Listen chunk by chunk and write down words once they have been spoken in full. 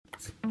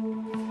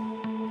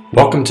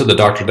Welcome to the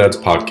Dr. Dad's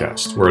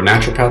podcast, where a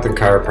naturopath and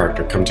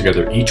chiropractor come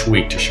together each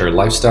week to share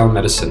lifestyle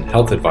medicine,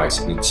 health advice,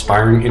 and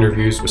inspiring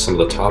interviews with some of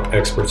the top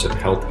experts in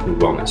health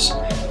and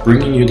wellness,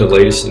 bringing you the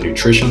latest in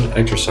nutrition,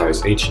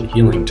 exercise, ancient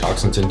healing,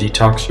 toxins and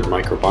detox, your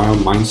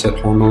microbiome, mindset,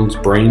 hormones,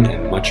 brain,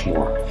 and much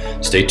more.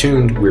 Stay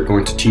tuned. We're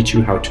going to teach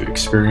you how to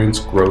experience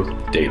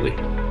growth daily.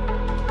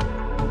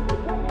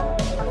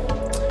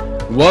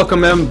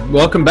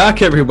 Welcome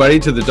back, everybody,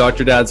 to the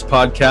Dr. Dad's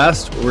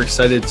podcast. We're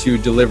excited to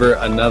deliver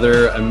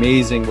another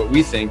amazing, what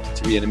we think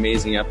to be an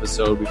amazing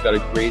episode. We've got a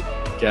great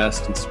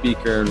guest and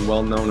speaker and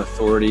well-known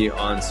authority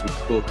on some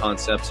cool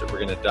concepts that we're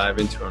going to dive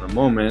into in a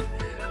moment.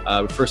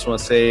 First, I want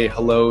to say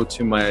hello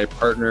to my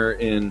partner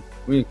in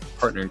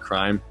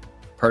crime,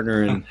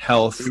 partner in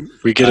health.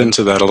 We get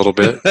into that a little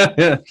bit.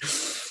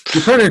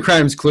 Your partner in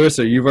crime is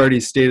Clarissa. You've already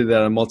stated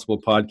that on multiple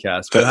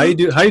podcasts. But how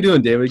you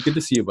doing, David? Good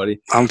to see you,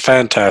 buddy. I'm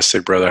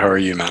fantastic, brother. How are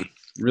you, man?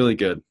 Really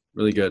good.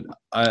 Really good.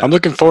 I'm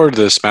looking forward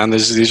to this, man.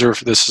 This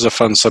is a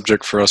fun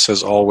subject for us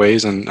as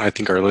always, and I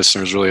think our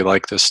listeners really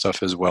like this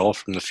stuff as well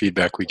from the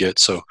feedback we get.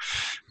 So,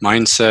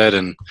 mindset,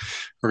 and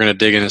we're gonna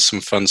dig into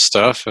some fun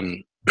stuff.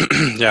 And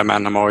yeah,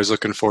 man, I'm always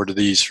looking forward to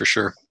these for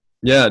sure.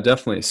 Yeah,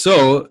 definitely.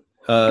 So,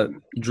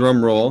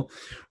 drum roll.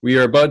 We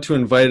are about to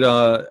invite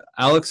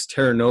Alex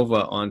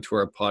Terranova onto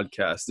our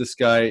podcast. This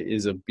guy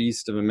is a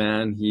beast of a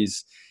man.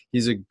 He's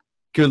a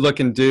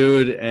good-looking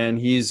dude, and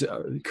he's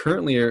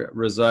currently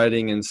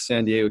residing in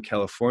San Diego,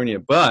 California.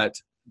 But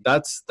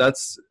that's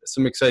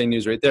some exciting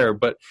news right there.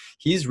 But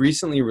he's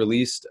recently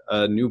released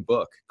a new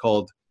book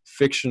called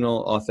Fictional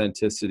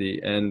Authenticity,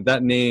 and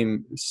that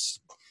name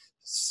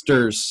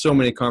stirs so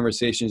many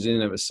conversations in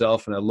and of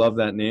itself, and I love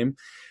that name.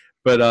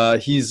 But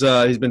he's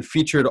been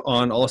featured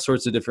on all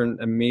sorts of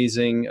different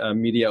amazing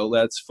media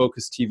outlets: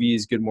 Focus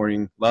TV's Good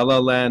Morning La La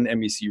Land,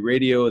 NBC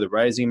Radio, The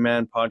Rising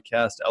Man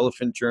podcast,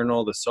 Elephant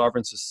Journal, The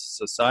Sovereign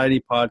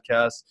Society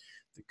podcast,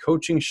 The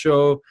Coaching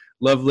Show,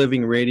 Love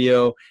Living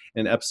Radio,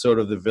 an episode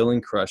of The Villain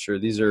Crusher.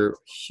 These are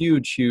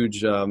huge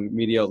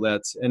media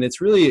outlets, and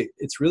it's really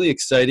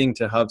exciting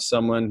to have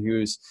someone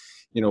who's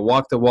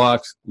walked the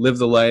walk, lived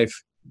the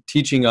life,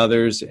 teaching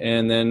others,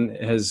 and then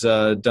has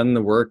done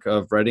the work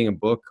of writing a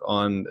book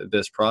on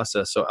this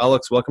process. So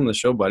Alex, welcome to the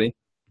show, buddy.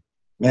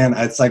 Man,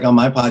 it's like on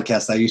my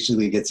podcast, I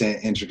usually get to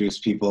introduce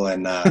people,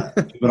 and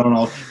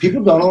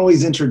people don't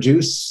always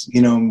introduce,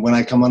 when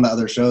I come on to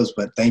other shows,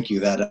 but thank you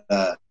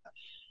that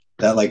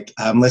like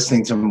I'm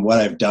listening to what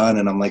I've done,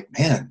 and I'm like,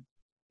 man,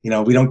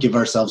 we don't give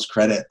ourselves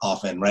credit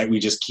often, right? We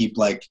just keep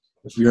like,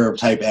 if you're a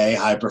type A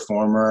high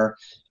performer,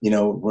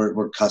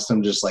 we're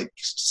custom just like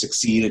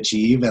succeed,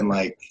 achieve. And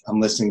like, I'm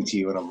listening to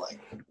you and I'm like,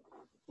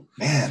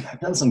 man, I've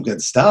done some good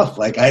stuff.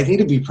 Like I need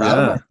to be proud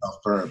of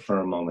myself for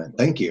a moment.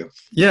 Thank you.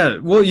 Yeah.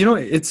 Well,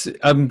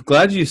 I'm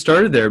glad you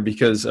started there,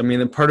 because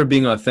part of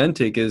being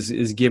authentic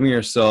is giving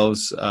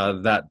ourselves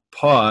that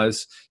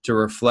pause to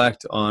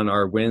reflect on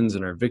our wins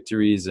and our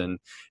victories and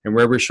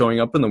where we're showing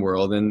up in the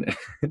world. And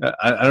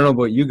I don't know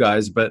about you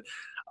guys, but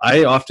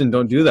I often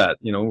don't do that.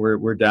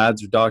 We're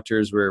dads or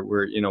doctors.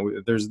 We're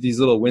there's these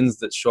little wins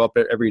that show up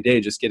every day,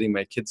 just getting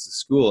my kids to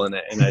school. And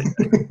I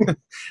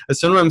I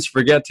sometimes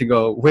forget to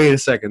go, wait a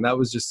second, that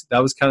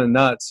was kind of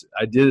nuts.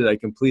 I did it. I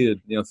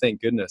completed, thank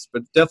goodness.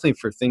 But definitely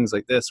for things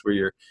like this, where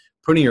you're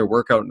putting your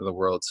work out into the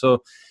world.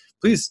 So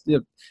please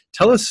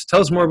tell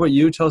us more about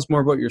you. Tell us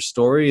more about your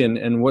story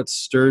and what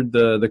stirred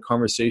the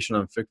conversation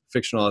on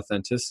fictional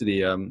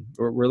authenticity.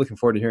 We're looking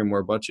forward to hearing more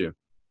about you.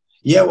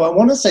 Yeah, well, I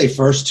want to say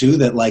first too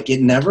that like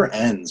it never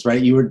ends, right?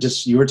 You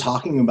were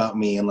talking about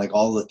me and like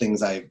all the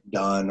things I've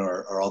done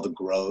or all the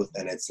growth,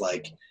 and it's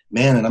like,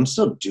 man, and I'm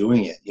still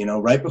doing it.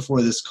 Right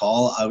before this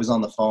call, I was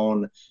on the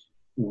phone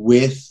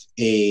with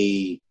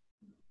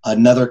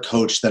another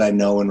coach that I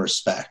know and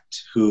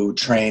respect, who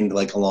trained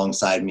like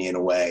alongside me in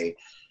a way,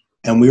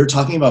 and we were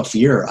talking about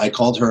fear. I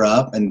called her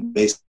up and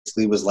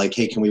basically was like,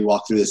 hey, can we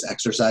walk through this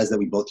exercise that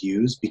we both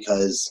use?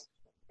 Because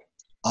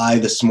I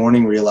this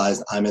morning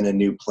realized I'm in a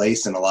new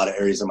place in a lot of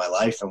areas of my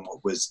life, and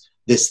what was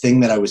this thing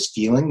that I was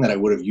feeling that I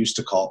would have used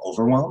to call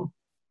overwhelm,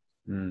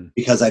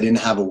 because I didn't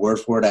have a word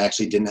for it. I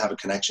actually didn't have a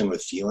connection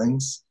with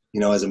feelings.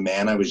 As a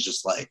man, I was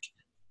just like,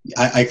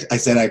 I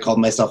said I called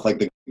myself like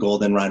the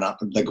golden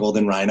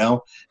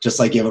rhino. Just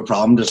like you have a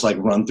problem, just like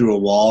run through a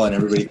wall and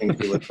everybody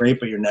thinks you look great,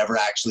 but you're never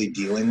actually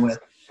dealing with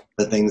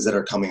the things that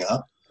are coming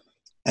up.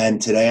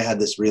 And today I had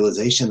this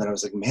realization that I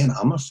was like, man,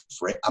 I'm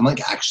afraid. I'm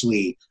like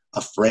actually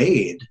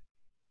afraid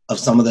of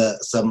some of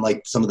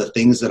the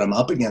things that I'm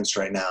up against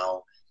right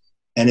now.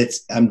 And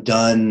I'm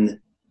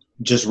done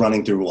just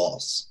running through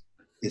walls.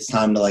 It's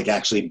time to like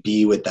actually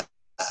be with that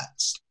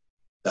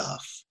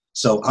stuff.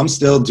 So I'm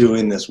still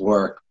doing this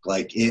work.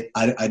 Like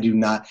I do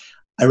not,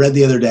 I read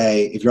the other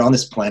day, if you're on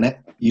this planet,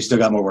 you still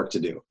got more work to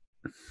do.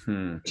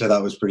 So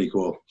that was pretty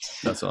cool.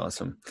 That's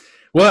awesome.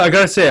 Well, I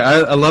gotta say,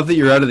 I love that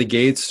you're out of the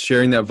gates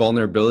sharing that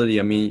vulnerability.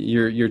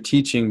 You're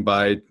teaching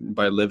by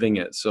living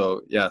it.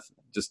 So yeah,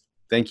 just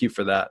thank you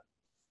for that.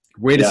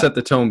 Way to set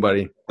the tone,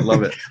 buddy. I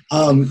love it.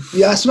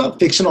 You asked about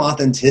fictional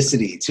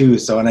authenticity too.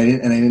 So, and I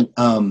didn't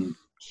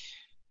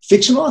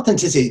fictional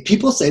authenticity,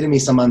 people say to me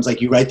sometimes, like,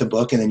 you write the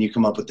book and then you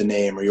come up with the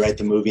name, or you write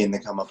the movie and then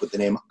come up with the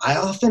name.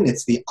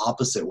 It's the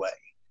opposite way.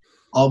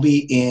 I'll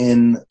be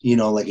in,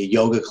 like a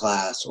yoga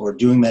class or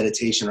doing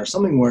meditation or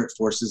something where it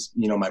forces,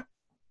 my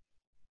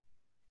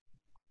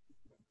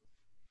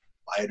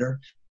provider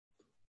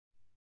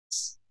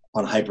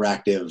on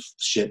hyperactive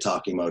shit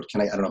talking mode.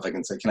 I don't know if I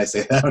can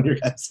say that on your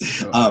guys?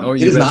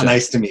 It is not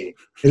nice to me.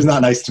 It is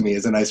not nice to me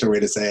is a nicer way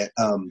to say it.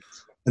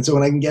 And so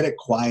when I can get it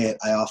quiet,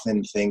 I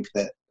often think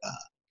that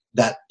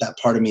that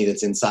part of me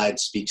that's inside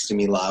speaks to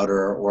me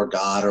louder, or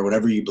God, or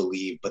whatever you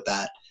believe. But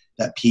that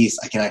piece,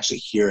 I can actually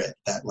hear it.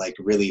 That like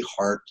really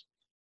heart.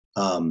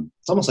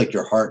 It's almost like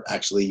your heart.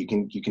 Actually, you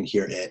can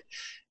hear it.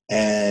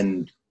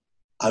 And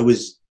I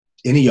was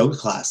in a yoga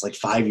class like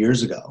 5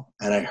 years ago,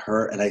 and I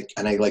heard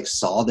and I like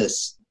saw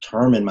this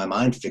term in my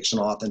mind,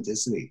 fictional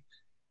authenticity.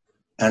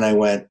 And I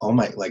went, oh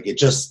my, like it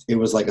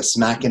was like a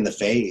smack in the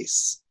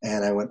face.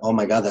 And I went, oh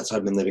my God, that's how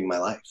I've been living my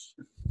life.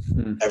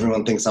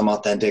 Everyone thinks I'm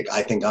authentic.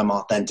 I think I'm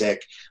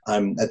authentic.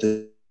 I'm at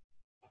the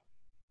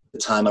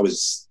time I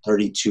was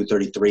 32,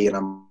 33,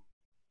 and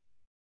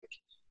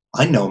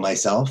I know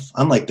myself.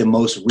 I'm like the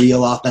most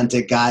real,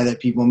 authentic guy that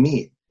people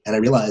meet. And I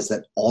realized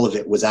that all of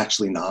it was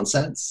actually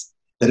nonsense,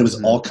 that it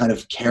was all kind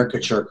of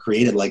caricature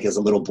created, like as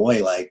a little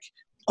boy, like,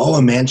 oh,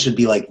 a man should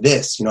be like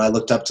this. I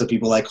looked up to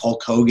people like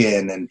Hulk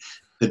Hogan and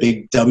the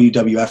big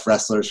WWF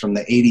wrestlers from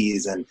the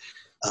 80s, and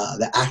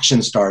the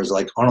action stars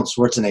like Arnold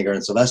Schwarzenegger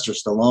and Sylvester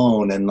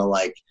Stallone, and the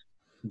like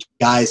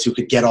guys who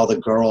could get all the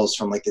girls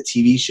from like the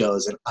TV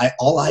shows. And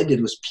all I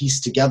did was piece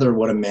together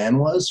what a man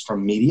was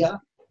from media.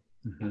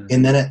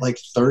 And then at like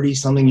 30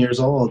 something years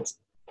old,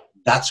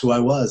 that's who I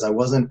was. I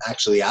wasn't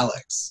actually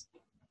Alex.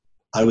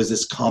 I was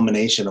this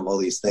combination of all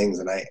these things.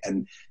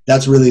 And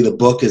that's really, the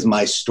book is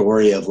my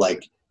story of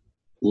like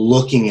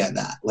looking at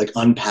that, like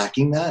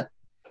unpacking that,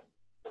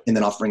 and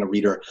then offering a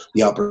reader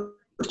the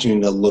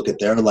opportunity to look at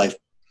their life.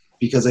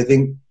 Because I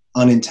think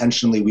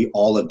unintentionally, we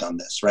all have done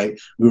this, right?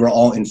 We were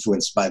all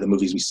influenced by the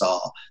movies we saw,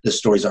 the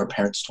stories our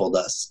parents told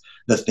us,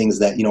 the things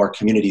that, our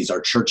communities, our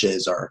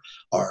churches, our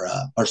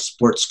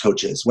sports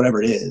coaches,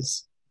 whatever it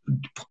is,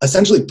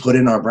 essentially put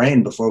in our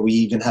brain before we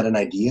even had an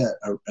idea,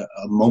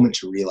 a moment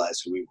to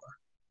realize who we were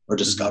or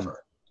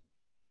discover.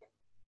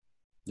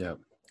 Yeah.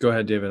 Go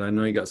ahead, David. I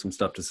know you got some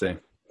stuff to say.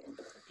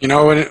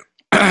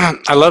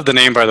 I love the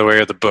name, by the way,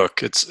 of the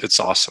book. It's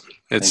awesome.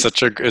 It's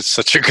such a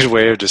good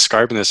way of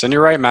describing this. And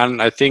you're right, man.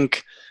 I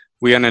think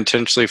we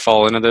unintentionally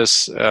fall into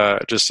this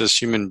just as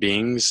human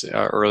beings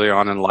early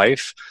on in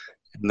life.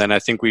 And then I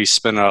think we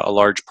spend a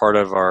large part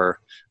of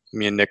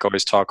me and Nick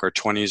always talk, our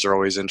 20s are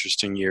always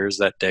interesting years,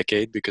 that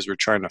decade, because we're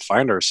trying to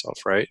find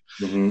ourselves, right?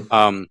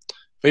 But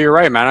you're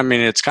right, man. I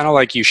mean, it's kind of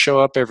like you show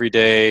up every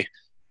day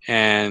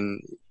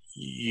and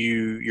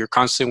you're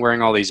constantly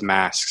wearing all these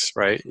masks,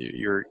 right?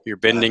 You're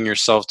bending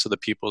yourself to the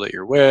people that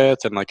you're with.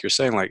 And like you're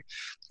saying, like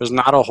there's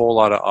not a whole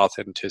lot of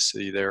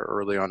authenticity there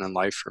early on in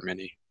life for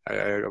many.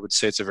 I would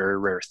say it's a very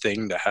rare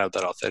thing to have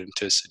that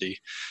authenticity,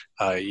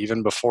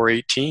 even before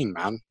 18,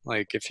 man.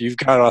 Like if you've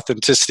got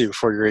authenticity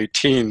before you're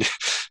 18,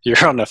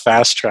 you're on a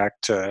fast track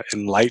to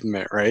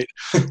enlightenment, right?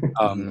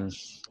 But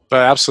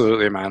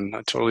absolutely, man.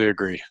 I totally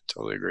agree.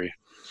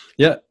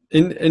 Yeah.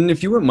 And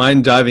if you wouldn't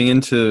mind diving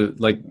into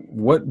like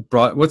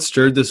what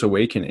stirred this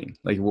awakening?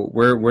 Like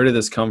where did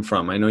this come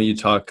from? I know you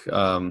talk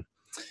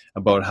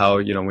about how,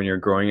 when you're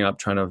growing up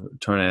trying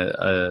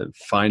to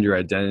find your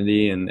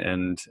identity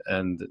and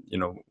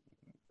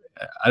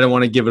I don't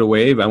want to give it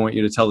away, but I want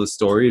you to tell the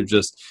story of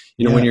just,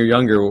 when you're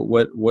younger,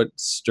 what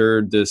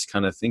stirred this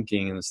kind of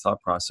thinking and this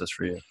thought process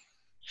for you?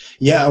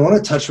 Yeah. I want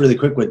to touch really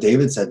quick what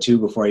David said too,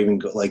 before I even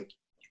go. Like,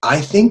 I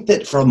think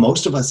that for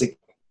most of us, it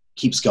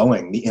keeps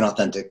going, the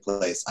inauthentic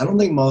place. I don't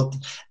think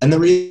and the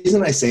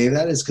reason I say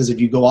that is because if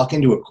you go walk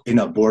into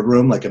a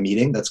boardroom, like a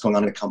meeting that's going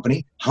on in a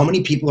company, how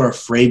many people are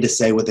afraid to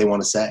say what they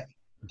want to say?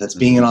 That's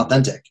being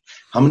inauthentic.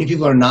 How many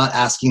people are not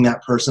asking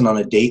that person on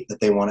a date that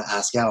they want to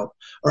ask out?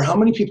 Or how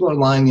many people are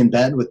lying in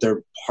bed with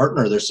their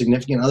partner, their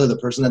significant other, the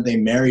person that they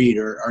married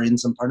or are in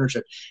some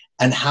partnership,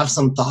 and have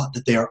some thought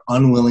that they are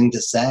unwilling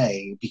to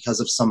say because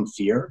of some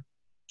fear?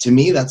 To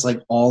me, that's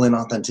like all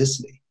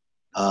inauthenticity.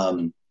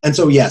 And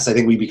so, yes, I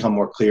think we become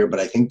more clear, but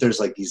I think there's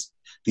like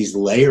these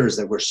layers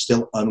that we're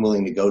still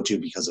unwilling to go to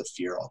because of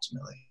fear,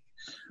 ultimately.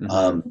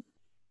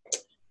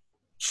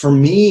 For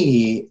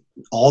me,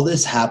 all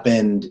this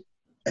happened.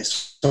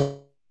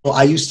 So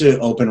I used to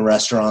open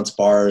restaurants,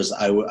 bars.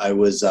 I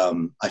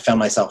found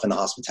myself in the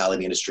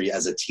hospitality industry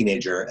as a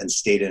teenager and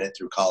stayed in it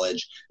through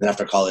college. Then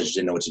after college,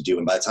 didn't know what to do.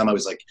 And by the time I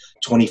was like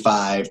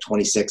 25,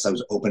 26, I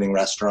was opening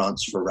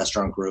restaurants for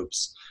restaurant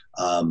groups.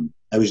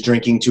 I was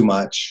drinking too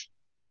much.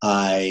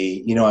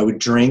 I would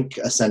drink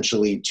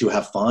essentially to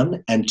have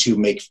fun and to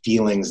make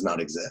feelings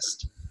not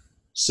exist.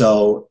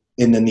 So,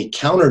 and then the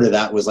counter to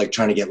that was like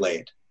trying to get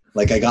laid.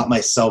 Like I got my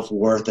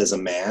self-worth as a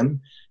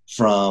man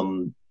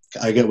from,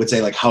 I would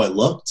say, like how it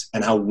looked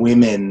and how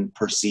women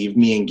perceived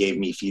me and gave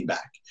me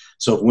feedback.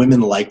 So if women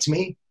liked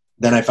me,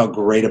 then I felt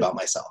great about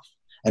myself.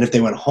 And if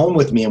they went home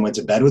with me and went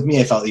to bed with me,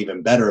 I felt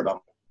even better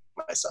about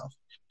myself.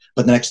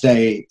 But the next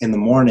day in the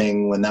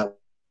morning when that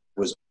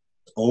was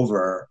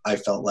over, I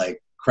felt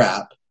like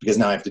crap because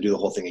now I have to do the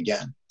whole thing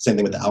again. Same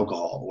thing with the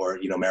alcohol or,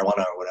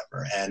 marijuana or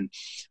whatever. And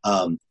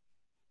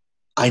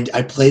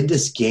I played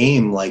this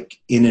game like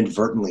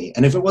inadvertently.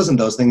 And if it wasn't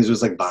those things, it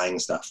was like buying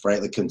stuff,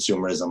 right? Like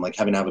consumerism, like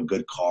having to have a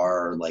good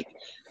car or like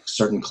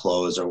certain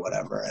clothes or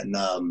whatever. And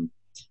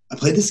I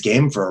played this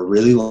game for a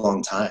really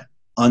long time,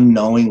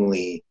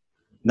 unknowingly,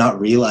 not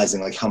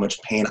realizing like how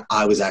much pain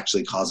I was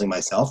actually causing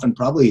myself and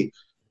probably,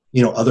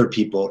 other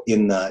people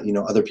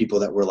other people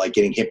that were like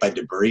getting hit by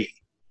debris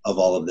of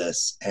all of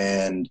this.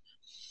 And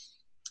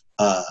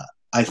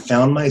I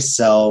found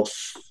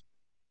myself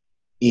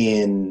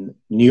in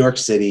New York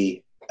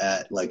City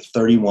at like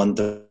 31,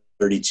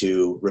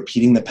 32,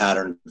 repeating the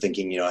pattern,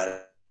 thinking,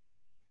 that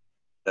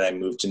I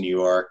moved to New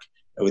York,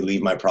 I would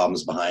leave my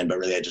problems behind, but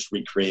really I just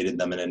recreated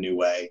them in a new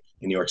way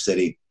in New York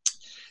City.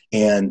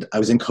 And I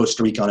was in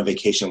Costa Rica on a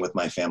vacation with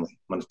my family.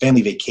 I'm on a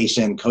family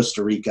vacation,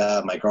 Costa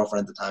Rica, my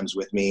girlfriend at the time was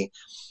with me.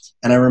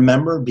 And I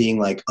remember being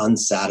like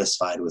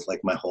unsatisfied with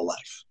like my whole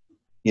life.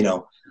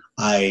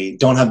 I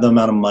don't have the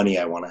amount of money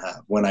I want to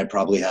have when I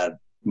probably had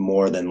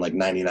more than like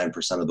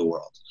 99% of the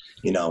world.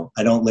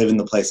 I don't live in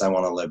the place I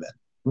want to live in.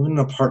 I live in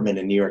an apartment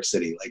in New York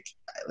City.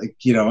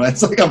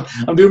 It's like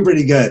I'm doing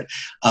pretty good.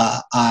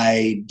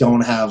 I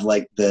don't have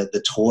like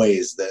the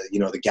toys,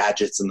 the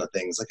gadgets and the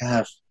things. Like I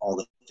have all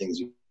the things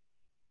you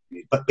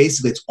need. But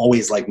basically it's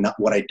always like not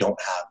what I don't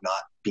have,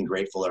 not being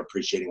grateful or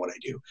appreciating what I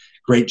do.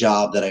 Great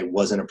job that I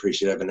wasn't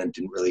appreciative and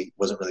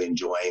wasn't really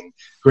enjoying.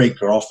 Great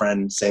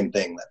girlfriend, same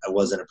thing, that I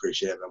wasn't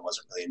appreciative and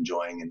wasn't really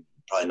enjoying and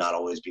probably not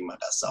always being my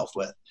best self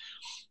with.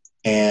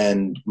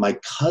 And my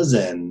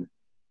cousin,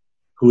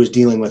 who was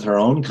dealing with her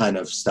own kind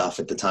of stuff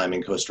at the time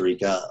in Costa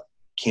Rica,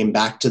 came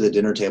back to the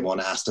dinner table and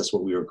asked us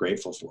what we were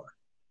grateful for,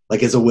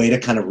 like as a way to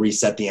kind of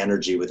reset the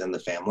energy within the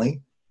family.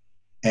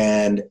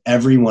 And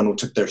everyone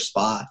took their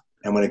spot.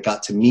 And when it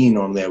got to me,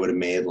 normally I would have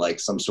made like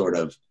some sort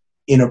of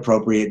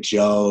inappropriate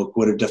joke,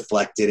 would have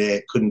deflected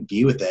it, couldn't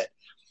be with it.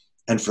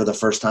 And for the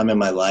first time in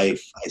my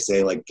life, I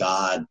say like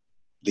God,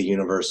 the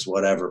universe,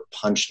 whatever,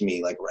 punched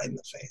me like right in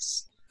the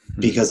face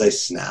because I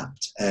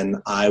snapped. And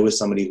I was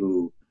somebody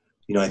who,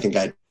 I think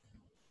I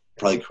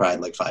probably cried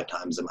like 5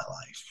 times in my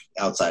life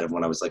outside of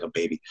when I was like a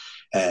baby.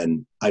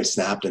 And I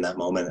snapped in that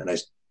moment and I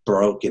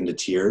broke into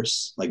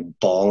tears, like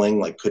bawling,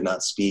 like could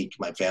not speak.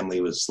 My family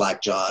was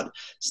slack-jawed,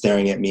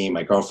 staring at me.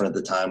 My girlfriend at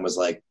the time was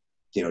like,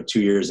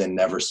 2 years in,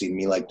 never seen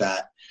me like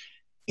that.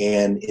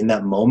 And in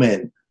that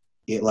moment,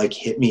 it like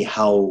hit me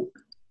how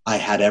I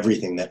had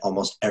everything that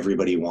almost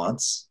everybody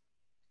wants,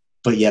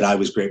 but yet I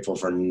was grateful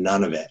for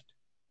none of it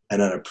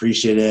and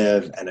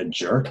unappreciative and a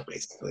jerk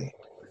basically.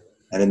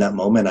 And in that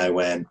moment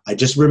I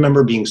just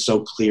remember being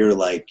so clear,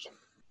 like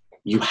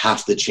you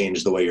have to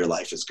change the way your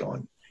life is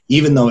going.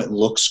 Even though it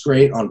looks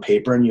great on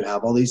paper and you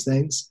have all these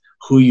things,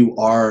 who you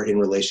are in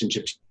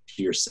relationship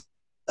to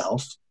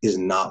yourself is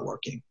not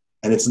working.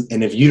 And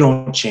if you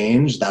don't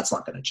change, that's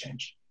not going to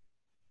change.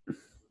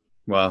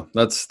 Wow.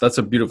 That's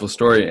a beautiful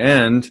story.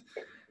 And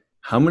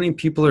how many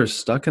people are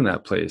stuck in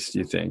that place, do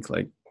you think?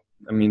 Like,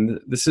 I mean,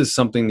 this is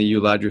something that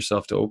you allowed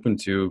yourself to open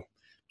to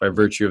by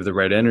virtue of the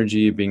right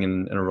energy, being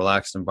in a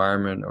relaxed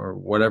environment or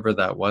whatever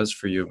that was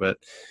for you. But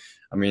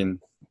I mean,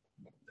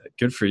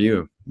 good for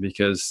you,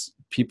 because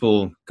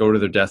people go to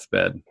their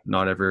deathbed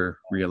not ever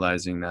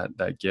realizing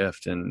that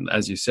gift. And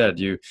as you said,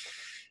 you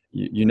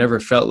never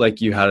felt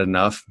like you had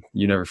enough.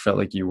 You never felt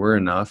like you were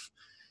enough,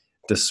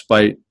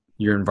 despite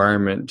your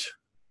environment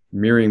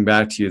mirroring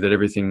back to you that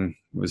everything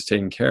was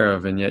taken care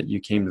of. And yet you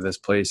came to this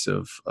place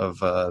of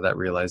that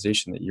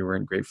realization that you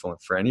weren't grateful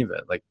for any of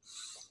it. Like,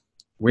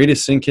 way to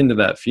sink into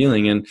that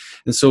feeling. And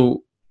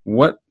so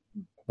what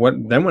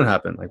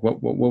happened? Like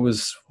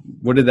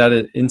what did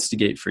that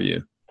instigate for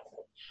you?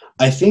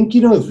 I think,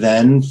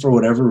 then for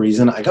whatever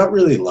reason, I got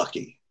really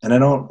lucky. And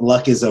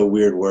luck is a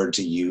weird word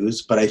to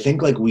use, but I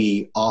think like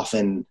we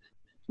often,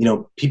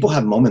 people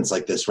have moments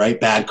like this, right?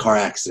 Bad car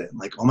accident,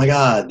 like, oh my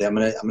God, I'm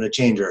going to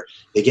change, or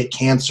they get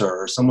cancer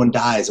or someone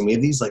dies. And we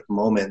have these like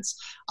moments.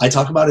 I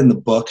talk about in the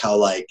book how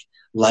like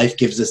life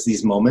gives us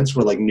these moments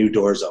where like new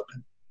doors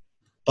open,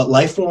 but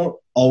life won't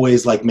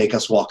always like make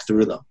us walk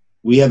through them.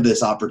 We have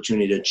this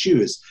opportunity to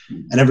choose.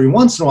 And every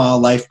once in a while,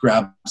 life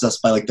grabs us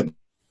by like the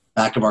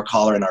back of our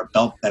collar and our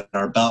belt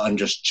and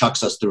just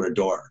chucks us through a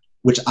door,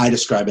 which I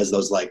describe as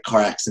those like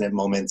car accident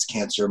moments,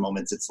 cancer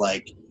moments. It's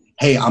like,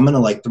 hey, I'm going to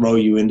like throw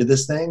you into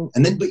this thing.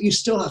 And then, but you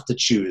still have to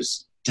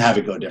choose to have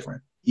it go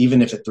different,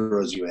 even if it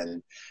throws you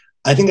in.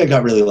 I think I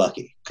got really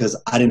lucky because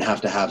I didn't have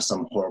to have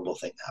some horrible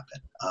thing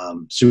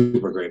happen.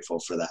 Super grateful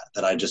for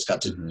that I just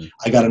got to,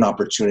 I got an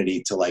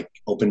opportunity to like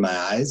open my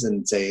eyes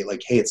and say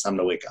like, hey, it's time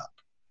to wake up.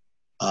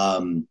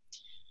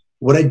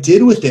 What I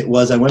did with it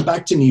was I went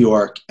back to New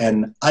York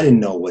and I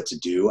didn't know what to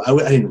do. I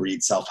didn't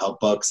read self-help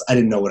books. I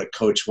didn't know what a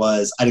coach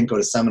was. I didn't go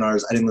to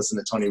seminars. I didn't listen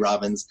to Tony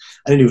Robbins.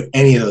 I didn't do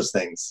any of those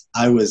things.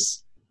 I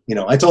was,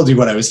 I told you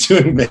what I was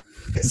doing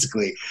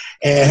basically.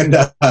 And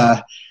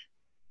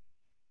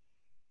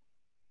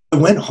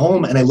went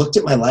home and I looked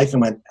at my life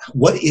and went,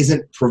 what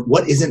isn't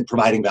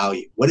providing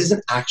value? What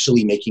isn't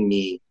actually making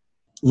me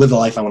live the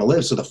life I want to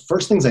live? So the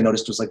first things I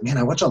noticed was like, man,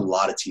 I watch a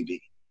lot of TV,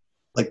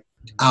 like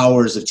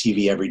hours of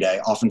TV every day,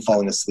 often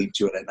falling asleep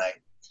to it at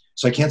night.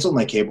 So I canceled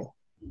my cable.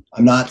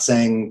 I'm not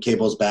saying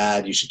cable's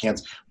bad, you should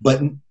cancel.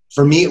 But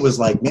for me, it was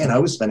like, man, I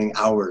was spending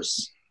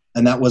hours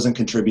and that wasn't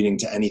contributing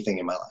to anything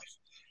in my life.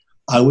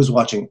 I was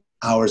watching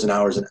hours and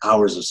hours and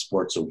hours of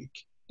sports a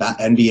week. That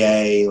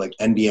NBA, like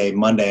NBA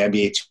Monday,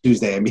 NBA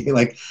Tuesday, NBA,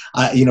 like,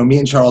 me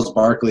and Charles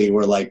Barkley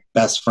were like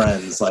best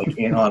friends, like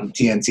on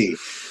TNT.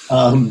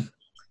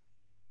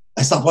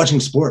 I stopped watching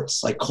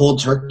sports, like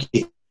cold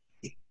turkey.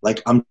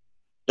 Like, I'm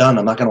done.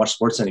 I'm not going to watch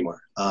sports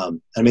anymore. I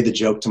made the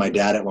joke to my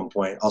dad at one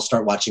point, I'll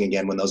start watching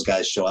again when those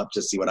guys show up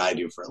to see what I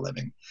do for a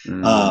living.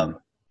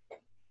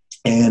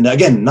 And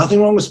again,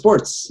 nothing wrong with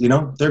sports.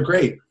 They're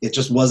great. It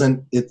just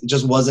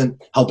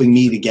wasn't helping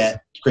me to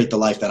create the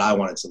life that I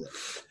wanted to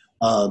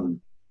live.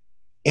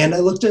 And I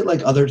looked at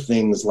like other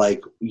things,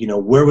 like,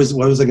 what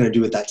was I going to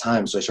do at that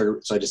time? So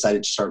I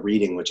decided to start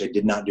reading, which I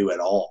did not do at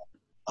all.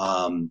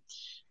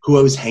 Who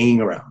I was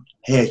hanging around.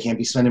 Hey, I can't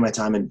be spending my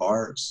time in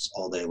bars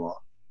all day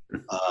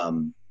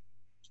long.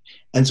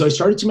 And so I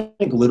started to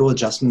make little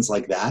adjustments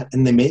like that.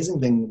 And the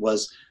amazing thing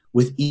was,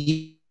 with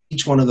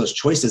each one of those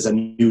choices, a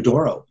new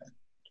door opened,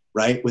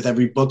 right? With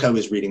every book I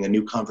was reading, a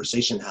new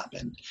conversation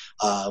happened.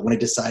 When I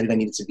decided I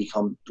needed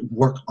to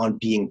work on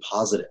being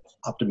positive,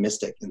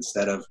 optimistic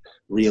instead of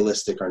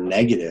realistic or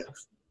negative,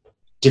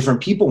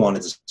 different people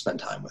wanted to spend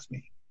time with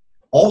me.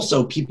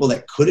 Also, people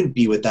that couldn't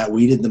be with that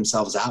weeded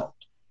themselves out.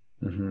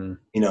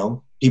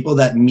 People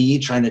that me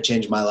trying to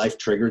change my life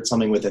triggered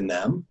something within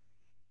them.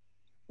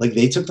 Like,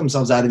 they took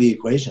themselves out of the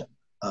equation.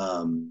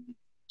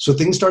 So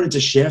things started to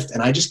shift,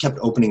 and I just kept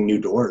opening new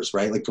doors,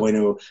 right? Like going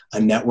to a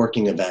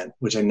networking event,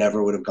 which I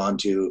never would have gone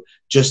to,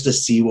 just to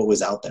see what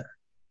was out there.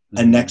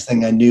 And next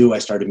thing I knew, I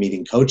started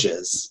meeting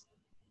coaches,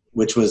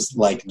 which was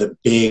like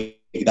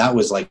that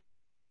was like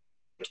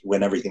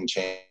when everything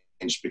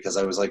changed, because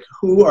I was like,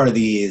 who are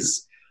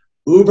these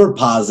uber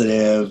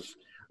positive,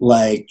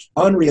 like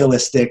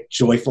unrealistic,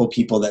 joyful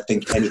people that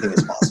think anything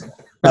is possible?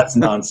 That's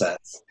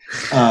nonsense.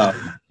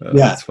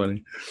 That's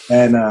funny.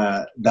 And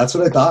that's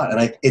what I thought.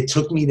 And it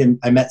took me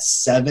I met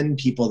 7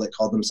 people that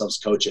called themselves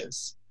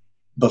coaches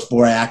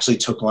before I actually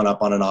took one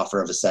up on an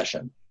offer of a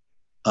session.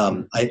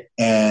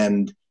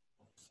 And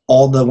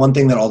the one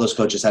thing that all those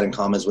coaches had in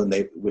common is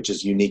which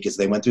is unique, is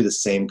they went through the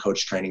same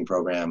coach training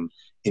program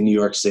in New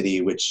York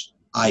City, which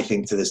I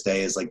think to this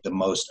day is like the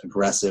most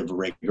aggressive,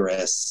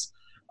 rigorous,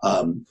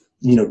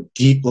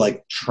 deep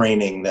like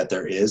training that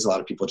there is. A lot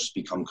of people just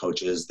become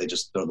coaches. They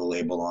just throw the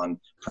label on,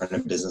 print a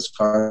business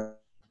card.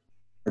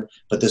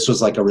 But this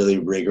was like a really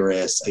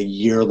rigorous, a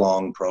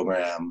year-long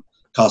program,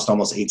 cost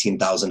almost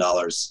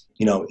 $18,000.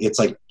 It's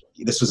like,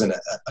 this was a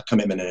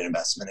commitment and an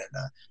investment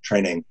in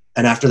training.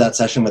 And after that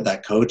session with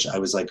that coach, I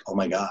was like, oh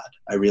my God,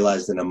 I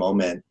realized in a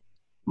moment,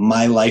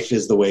 my life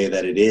is the way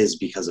that it is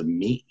because of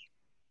me.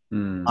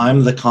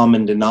 I'm the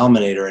common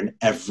denominator in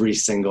every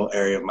single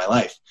area of my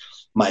life.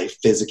 My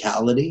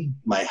physicality,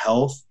 my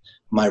health,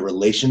 my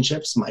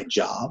relationships, my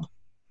job,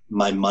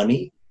 my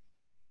money.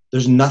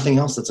 There's nothing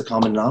else that's a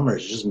common denominator.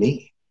 It's just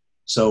me.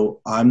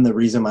 So I'm the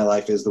reason my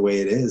life is the way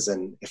it is.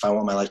 And if I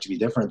want my life to be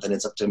different, then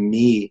it's up to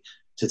me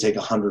to take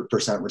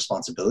 100%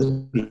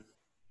 responsibility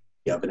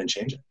of it and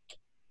change it.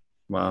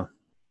 Wow.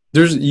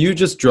 You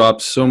just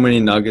dropped so many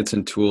nuggets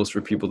and tools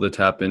for people to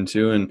tap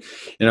into. And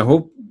I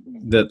hope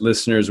that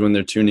listeners, when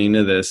they're tuning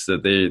into this,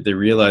 that they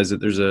realize that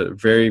there's a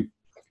very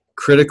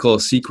critical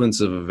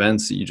sequence of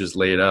events that you just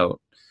laid out.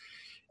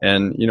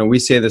 And, we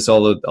say this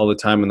all the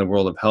time in the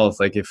world of health.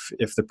 Like,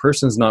 if the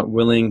person's not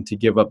willing to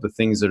give up the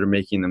things that are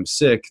making them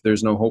sick,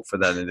 there's no hope for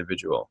that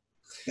individual.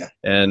 Yeah.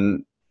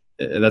 And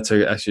that's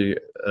actually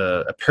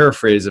a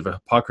paraphrase of a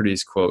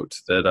Hippocrates quote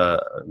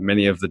that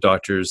many of the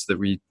doctors that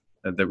we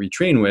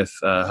train with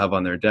have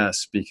on their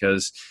desks,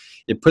 because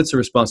it puts the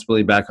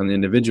responsibility back on the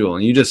individual.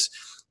 And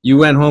you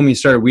went home, you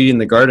started weeding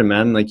the garden,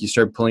 man. Like, you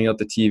started pulling out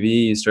the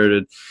TV, you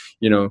started,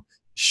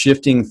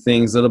 shifting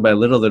things little by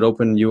little that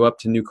opened you up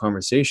to new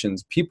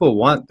conversations. People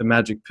want the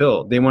magic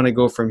pill. They want to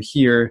go from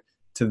here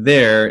to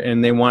there,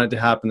 and they want it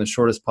to happen the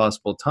shortest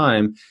possible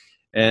time.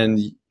 And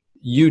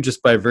you,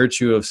 just by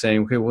virtue of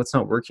saying, okay, what's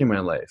not working in my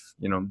life,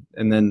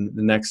 and then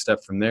the next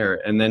step from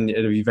there. And then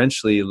it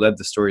eventually led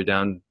the story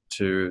down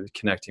to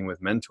connecting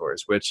with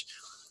mentors, which,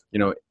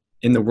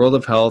 in the world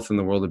of health, in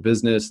the world of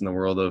business, in the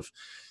world of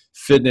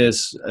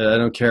fitness, I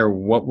don't care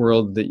what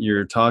world that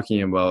you're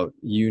talking about,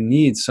 you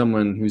need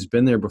someone who's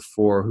been there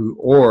before,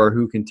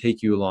 who can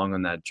take you along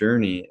on that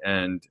journey.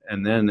 And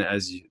then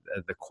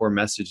the core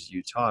message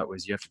you taught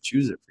was you have to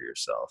choose it for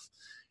yourself.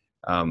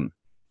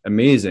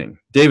 Amazing.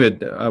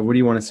 David, what do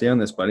you want to say on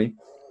this, buddy?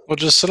 Well,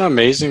 just an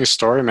amazing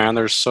story, man.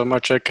 There's so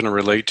much I can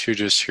relate to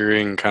just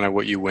hearing kind of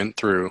what you went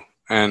through.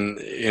 And,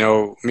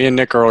 me and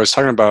Nick are always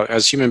talking about,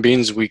 as human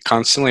beings, we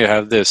constantly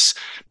have this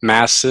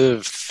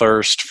massive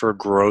thirst for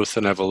growth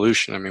and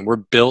evolution. I mean, we're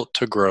built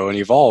to grow and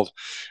evolve.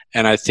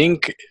 And I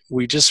think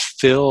we just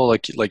feel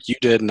like you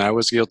did, and I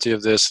was guilty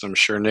of this, and I'm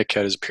sure Nick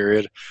had his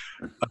period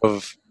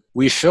of,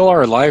 we fill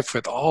our life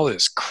with all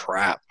this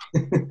crap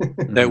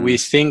that we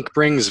think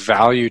brings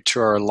value to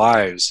our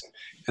lives.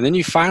 And then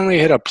you finally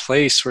hit a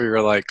place where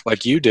you're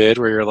like you did,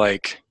 where you're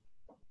like,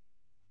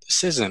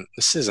 this isn't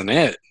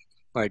it.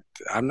 Like,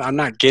 I'm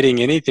not getting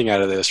anything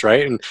out of this,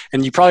 right?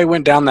 And you probably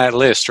went down that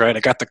list, right? I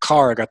got the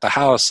car, I got the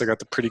house, I got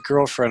the pretty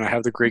girlfriend, I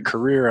have the great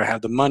career, I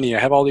have the money, I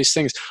have all these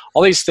things.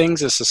 All these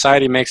things that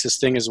society makes us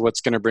think is what's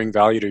going to bring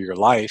value to your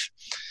life.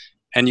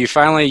 And you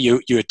finally,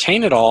 you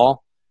attain it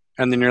all,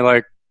 and then you're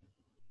like,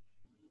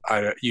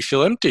 you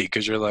feel empty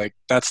because you're like,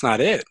 that's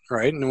not it,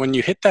 right? And when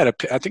you hit that,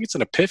 I think it's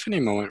an epiphany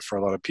moment for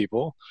a lot of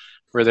people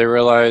where they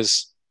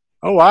realize,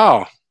 oh,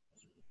 wow,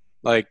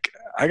 like,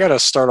 I got to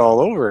start all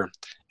over.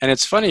 And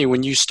it's funny,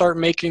 when you start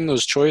making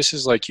those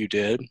choices like you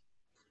did,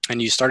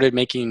 and you started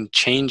making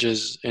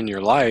changes in your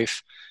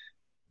life,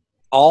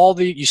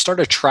 you start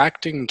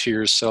attracting to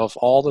yourself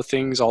all the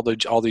things,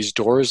 all these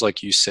doors,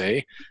 like you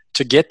say,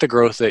 to get the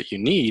growth that you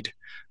need.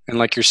 And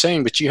like you're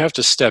saying, but you have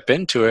to step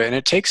into it, and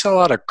it takes a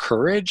lot of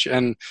courage.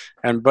 And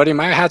buddy,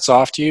 my hat's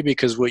off to you,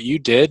 because what you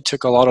did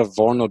took a lot of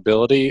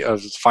vulnerability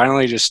of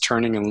finally just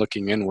turning and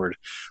looking inward,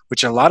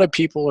 which a lot of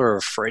people are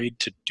afraid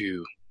to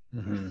do.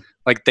 Mm-hmm.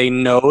 Like, they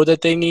know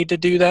that they need to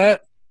do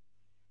that,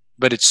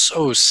 but it's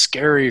so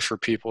scary for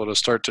people to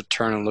start to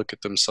turn and look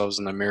at themselves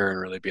in the mirror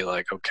and really be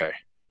like, okay,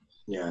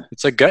 yeah,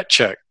 it's a gut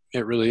check.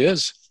 It really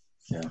is.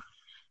 Yeah.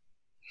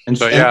 And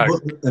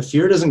the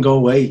fear doesn't go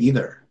away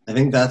either. I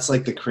think that's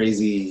like the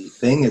crazy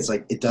thing. It's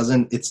like,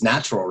 it's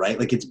natural, right?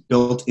 Like, it's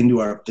built into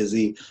our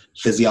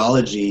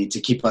physiology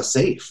to keep us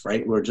safe,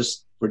 right? We're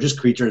just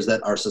creatures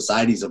that our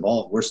societies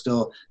evolved. We're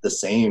still the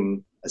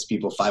same as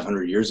people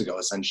 500 years ago,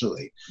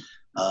 essentially.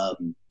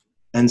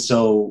 And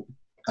so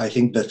I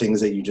think the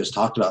things that you just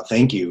talked about,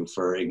 thank you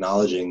for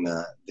acknowledging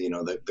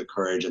the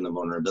courage and the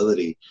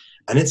vulnerability.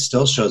 And it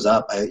still shows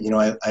up. I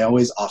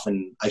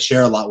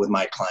share a lot with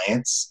my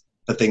clients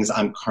the things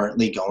I'm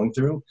currently going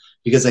through,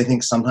 because I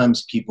think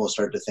sometimes people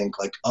start to think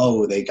like,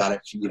 oh, they got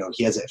it,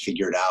 he has it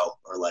figured out,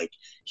 or like,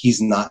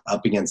 he's not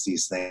up against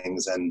these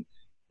things. And,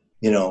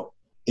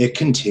 it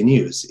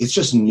continues. It's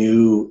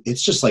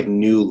just like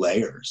new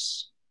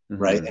layers.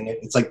 Mm-hmm. Right. And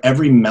it's like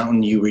every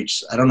mountain you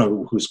reach, I don't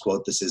know whose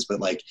quote this is, but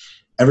like,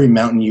 every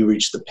mountain you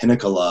reach the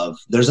pinnacle of,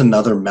 there's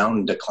another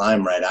mountain to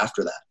climb right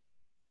after that.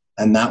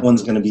 And that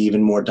one's going to be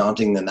even more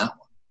daunting than that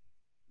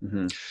one.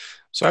 Mm-hmm.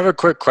 So I have a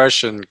quick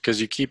question, because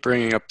you keep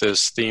bringing up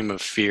this theme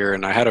of fear.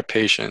 And I had a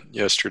patient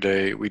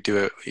yesterday. We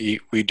do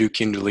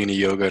Kundalini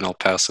yoga in El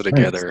Paso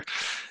together.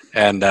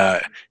 Nice. And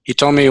he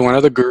told me one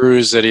of the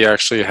gurus that he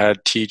actually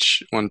had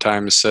teach one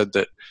time said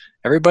that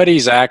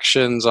everybody's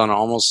actions on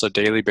almost a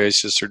daily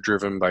basis are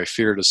driven by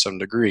fear to some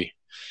degree.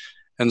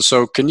 And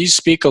so can you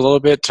speak a little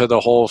bit to the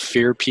whole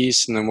fear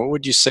piece? And then what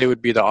would you say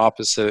would be the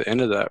opposite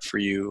end of that for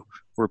you,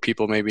 where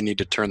people maybe need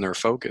to turn their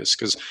focus?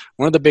 Because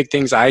one of the big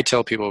things I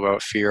tell people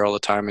about fear all the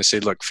time, I say,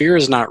 look, fear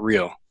is not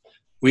real.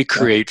 We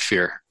create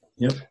fear.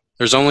 Yep.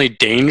 There's only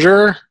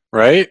danger,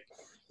 right?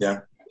 Yeah.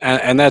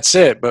 And that's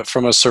it. But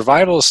from a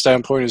survival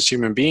standpoint as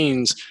human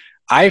beings,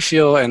 I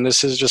feel, and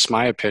this is just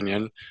my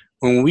opinion,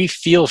 when we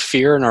feel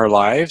fear in our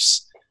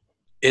lives,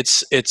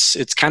 it's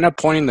kind of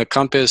pointing the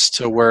compass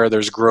to where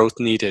there's growth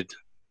needed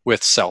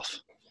with self.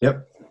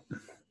 Yep.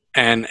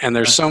 And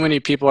there's so many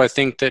people, I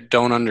think, that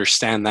don't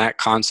understand that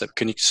concept.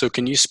 Can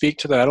you speak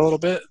to that a little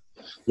bit?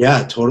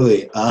 Yeah,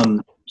 totally.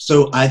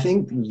 So I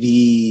think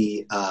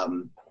the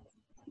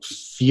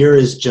fear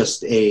is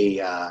just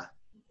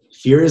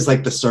fear is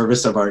like the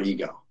service of our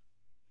ego.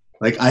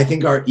 Like, I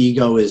think our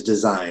ego is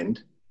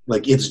designed,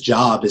 like, its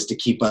job is to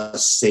keep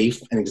us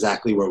safe and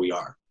exactly where we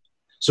are.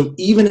 So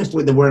even if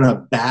we're in a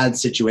bad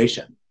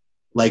situation,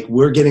 like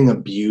we're getting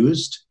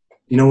abused,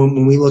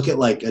 when we look at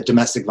like a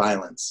domestic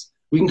violence,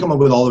 we can come up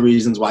with all the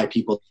reasons why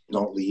people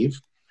don't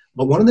leave.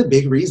 But one of the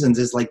big reasons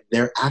is like,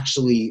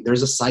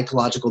 there's a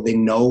psychological, they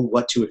know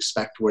what to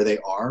expect where they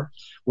are,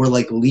 where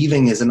like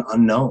leaving is an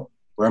unknown.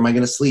 Where am I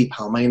going to sleep?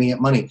 How am I going to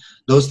get money?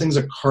 Those things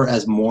occur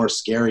as more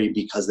scary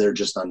because they're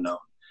just unknown.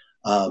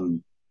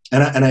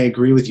 And I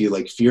agree with you,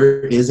 like,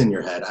 fear is in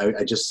your head.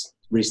 I just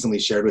recently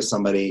shared with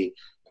somebody,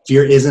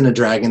 fear isn't a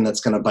dragon that's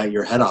going to bite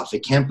your head off.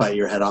 It can't bite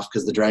your head off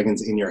because the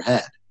dragon's in your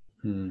head.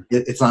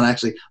 It's not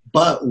actually,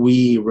 but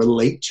we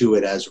relate to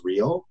it as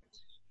real.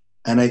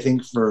 And I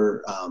think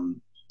so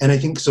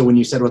when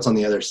you said what's on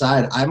the other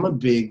side, I'm a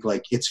big,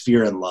 like, it's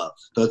fear and love.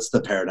 That's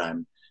the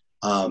paradigm.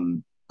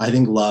 I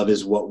think love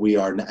is what we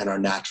are in our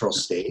natural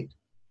state.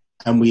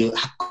 And we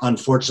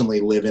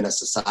unfortunately live in a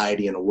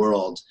society and a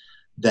world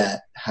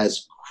that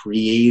has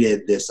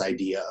created this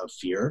idea of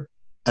fear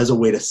as a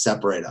way to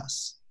separate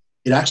us.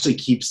 It actually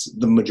keeps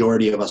the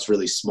majority of us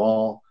really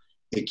small.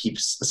 It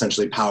keeps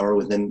essentially power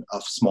within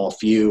a small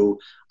few,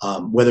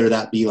 whether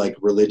that be like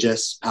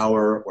religious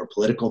power or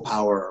political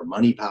power or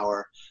money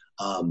power.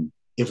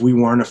 if we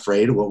weren't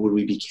afraid, what would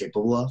we be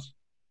capable of?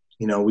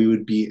 You know, we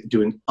would be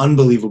doing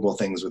unbelievable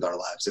things with our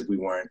lives if we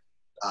weren't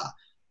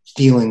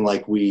feeling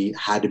like we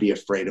had to be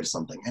afraid of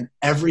something. And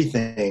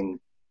everything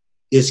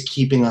is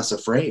keeping us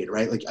afraid,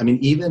 right? Like, I mean,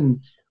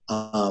 even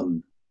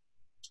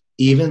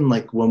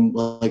like when,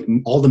 like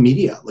all the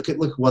media, look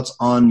what's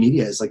on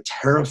media is like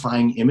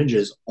terrifying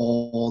images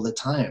all the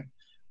time.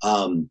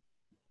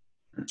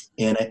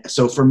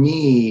 So for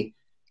me,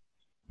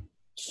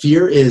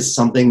 fear is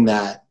something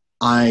that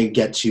I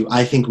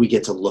think we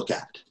get to look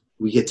at,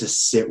 we get to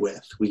sit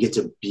with, we get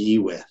to be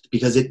with,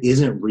 because it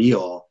isn't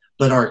real,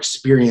 but our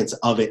experience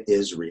of it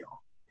is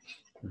real.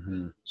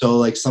 Mm-hmm. So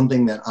like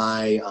something that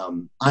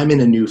I'm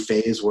in a new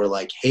phase where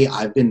like, hey,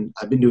 I've been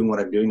doing what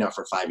I'm doing now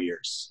for 5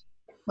 years.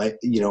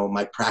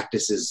 My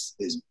practice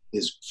is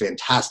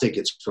fantastic.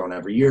 It's grown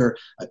every year.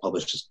 I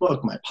published this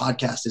book. My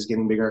podcast is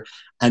getting bigger.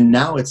 And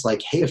now it's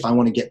like, hey, if I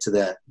want to get to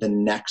the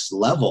next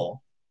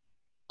level,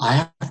 I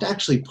have to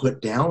actually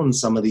put down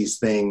some of these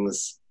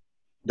things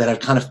that I've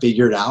kind of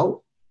figured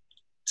out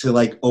to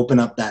like open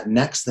up that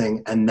next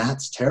thing. And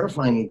that's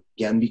terrifying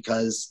again,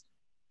 because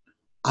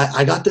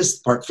I got this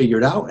part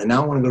figured out and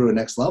now I want to go to the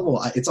next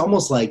level. It's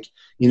almost like,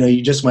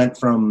 you just went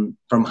from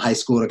high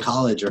school to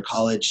college, or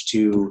college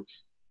to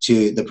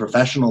the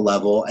professional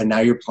level. And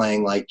now you're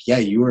playing like, yeah,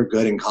 you were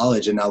good in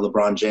college and now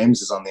LeBron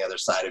James is on the other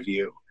side of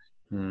you.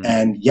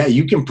 And yeah,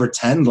 you can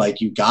pretend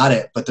like you got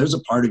it, but there's a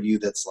part of you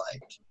that's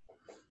like,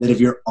 that if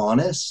you're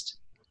honest,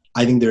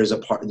 I think there's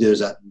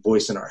a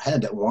voice in our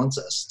head that wants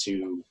us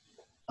to,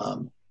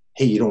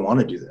 hey, you don't want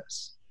to do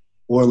this,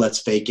 or let's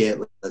fake it.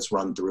 Let's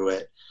run through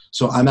it.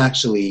 So I'm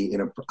actually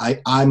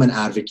I'm an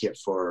advocate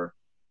for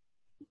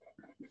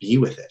be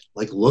with it.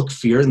 Like look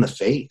fear in the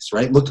face,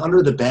 right? Look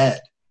under the bed,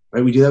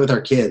 right? We do that with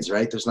our kids,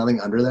 right? There's nothing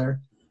under there.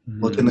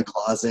 Mm-hmm. Look in the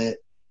closet,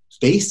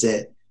 face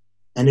it,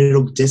 and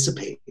it'll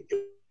dissipate.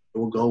 It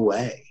will go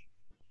away.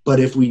 But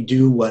if we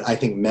do what I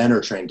think men are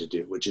trained to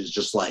do, which is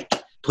just like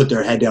put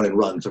their head down and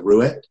run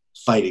through it,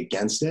 fight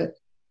against it,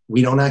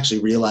 we don't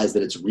actually realize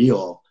that it's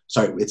real.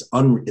 Sorry,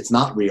 it's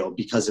not real,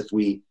 because if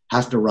we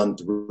have to run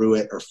through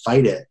it or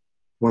fight it,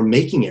 we're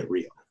making it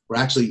real. We're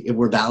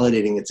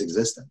validating its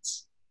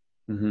existence.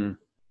 Mm-hmm.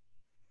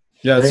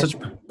 Yeah, it's such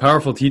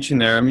powerful teaching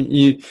there. I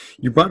mean,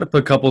 you brought up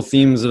a couple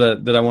themes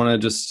that I want to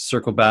just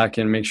circle back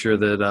and make sure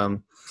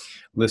that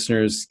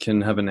listeners can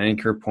have an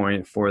anchor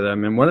point for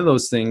them. And one of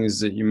those things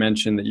that you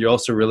mentioned that you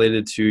also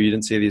related to, you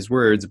didn't say these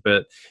words,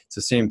 but it's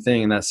the same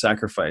thing, and that's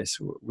sacrifice.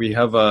 We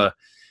have a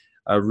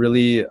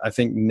really, I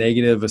think,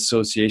 negative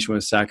association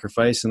with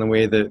sacrifice, and the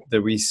way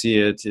that we see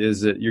it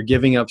is that you're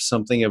giving up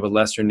something of a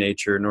lesser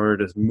nature in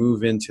order to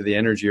move into the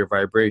energy or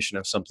vibration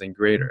of something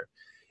greater.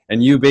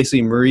 And you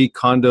basically Marie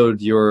Kondoed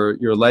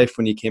your life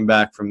when you came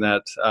back from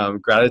that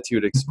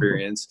gratitude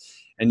experience,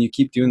 and you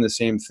keep doing the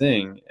same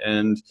thing.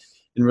 And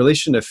in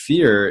relation to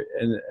fear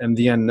and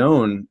the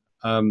unknown,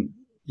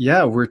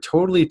 we're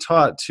totally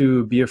taught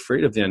to be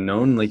afraid of the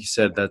unknown. Like you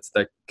said,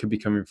 that could be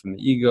coming from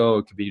the ego.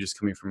 It could be just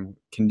coming from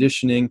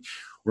conditioning.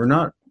 We're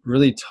not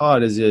really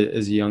taught as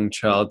a young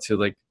child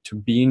to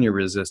be in your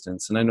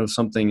resistance. And I know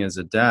something as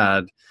a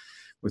dad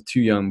with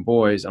 2 young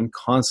boys, I'm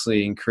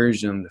constantly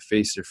encouraging them to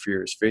face their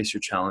fears, face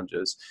your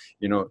challenges,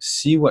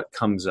 see what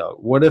comes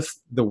out. What if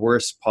the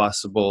worst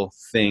possible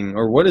thing,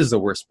 or what is the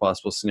worst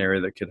possible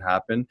scenario that could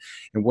happen?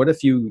 And what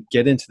if you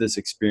get into this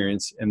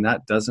experience and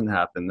that doesn't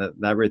happen?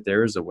 That right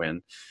there is a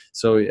win.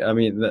 So, I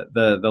mean,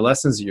 the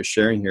lessons that you're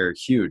sharing here are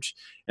huge.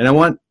 And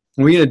we're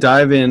going to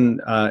dive in,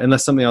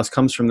 unless something else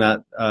comes from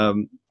that, I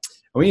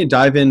want you to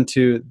dive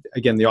into,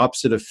 again, the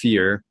opposite of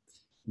fear,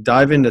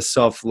 dive into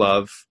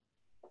self-love.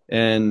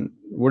 And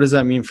what does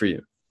that mean for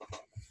you?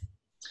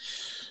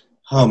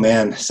 Oh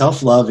man,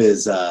 self-love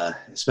is,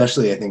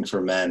 especially I think for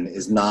men,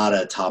 is not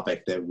a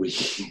topic that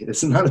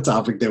it's not a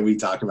topic that we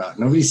talk about.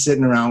 Nobody's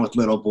sitting around with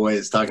little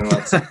boys talking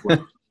about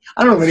self-love.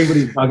 I don't know if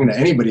anybody's talking to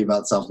anybody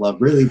about self-love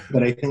really,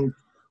 but I think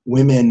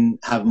women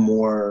have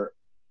more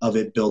of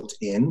it built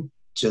in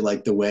to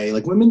like the way,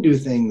 like women do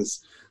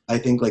things. I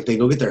think like they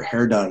go get their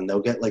hair done, they'll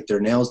get like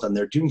their nails done.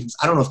 They're doing things.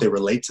 I don't know if they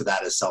relate to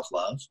that as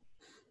self-love.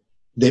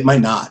 They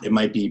might not. It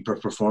might be a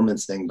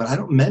performance thing,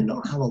 but men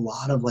don't have a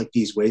lot of like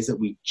these ways that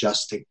we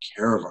just take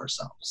care of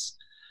ourselves.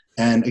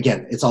 And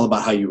again, it's all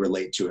about how you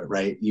relate to it,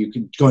 right?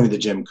 Going to the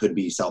gym could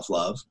be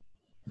self-love,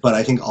 but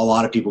I think a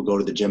lot of people go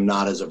to the gym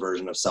not as a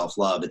version of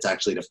self-love. It's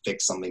actually to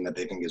fix something that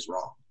they think is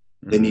wrong.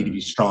 They need to be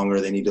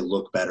stronger. They need to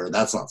look better.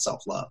 That's not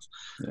self-love.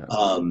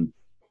 Yeah.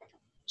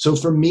 So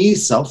for me,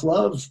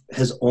 self-love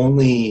has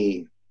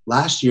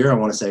last year, I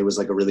want to say, was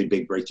like a really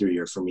big breakthrough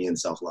year for me in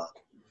self-love.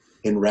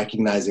 In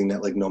recognizing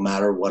that like no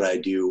matter what I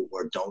do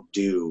or don't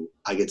do,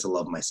 I get to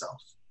love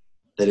myself,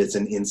 that it's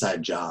an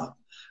inside job.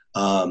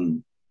 I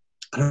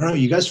don't know,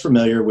 you guys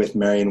familiar with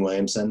Marianne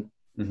Williamson?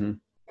 Mm-hmm.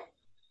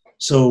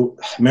 So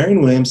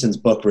Marianne Williamson's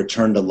book,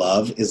 Return to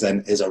Love, is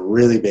a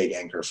really big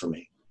anchor for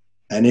me.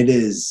 And it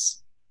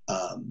is,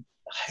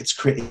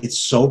 it's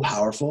so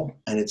powerful,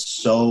 and it's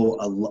so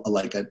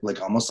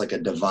almost like a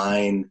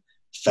divine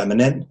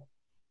feminine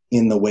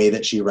in the way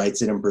that she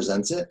writes it and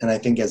presents it. And I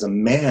think as a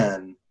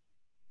man,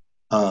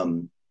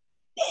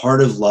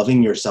 part of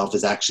loving yourself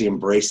is actually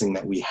embracing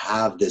that we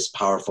have this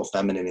powerful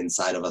feminine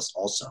inside of us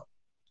also,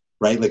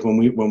 right? Like when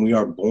we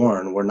are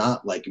born, we're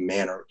not like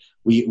man, or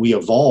we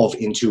evolve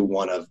into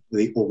one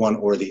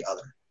or the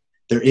other.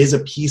 There is a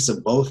piece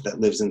of both that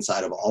lives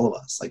inside of all of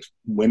us. Like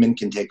women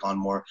can take on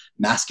more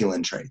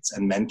masculine traits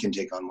and men can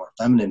take on more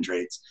feminine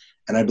traits.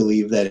 And I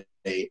believe that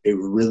a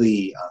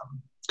really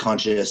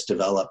conscious,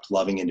 developed,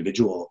 loving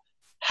individual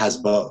has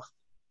both.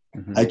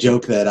 Mm-hmm. I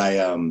joke that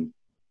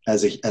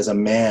as a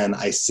man,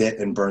 I sit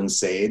and burn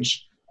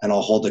sage and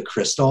I'll hold a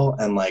crystal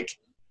and like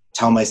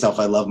tell myself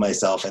I love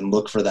myself and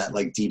look for that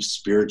like deep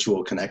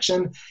spiritual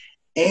connection.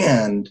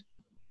 And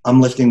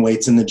I'm lifting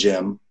weights in the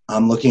gym.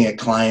 I'm looking at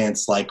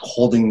clients like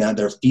holding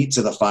their feet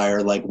to the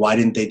fire. Like, why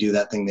didn't they do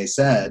that thing they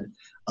said?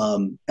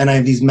 And I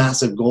have these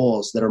massive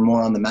goals that are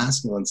more on the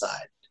masculine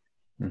side,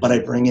 but I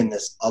bring in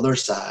this other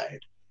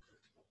side,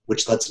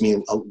 which lets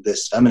me,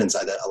 this feminine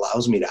side that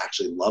allows me to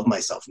actually love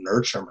myself,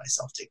 nurture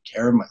myself, take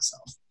care of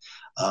myself.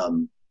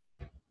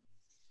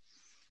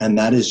 And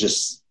that is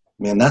just,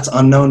 man, that's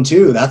unknown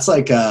too. That's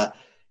like, I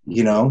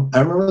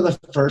remember the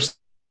first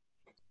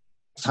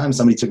time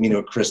somebody took me to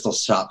a crystal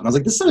shop and I was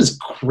like, this stuff is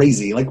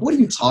crazy. Like, what are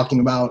you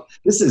talking about?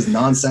 This is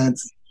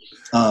nonsense.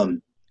 But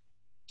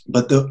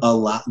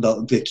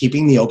the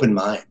keeping the open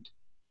mind,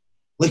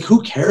 like,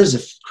 who cares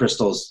if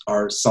crystals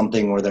are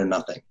something or they're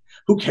nothing?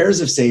 Who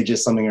cares if sage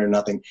is something or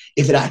nothing?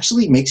 If it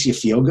actually makes you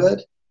feel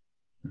good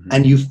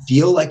and you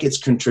feel like it's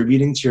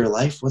contributing to your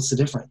life, what's the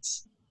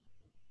difference?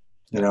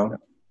 You know,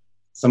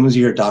 sometimes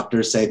you hear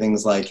doctors say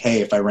things like, hey,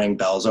 if I rang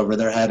bells over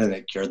their head and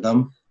it cured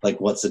them, like,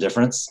 what's the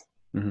difference?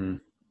 Mm-hmm.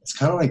 It's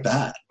kind of like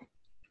that.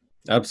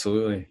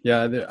 Absolutely.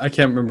 Yeah. I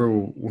can't remember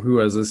who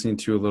I was listening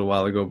to a little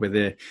while ago, but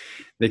they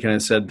kind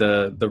of said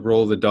the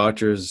role of the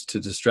doctor is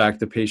to distract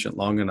the patient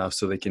long enough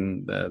so they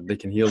can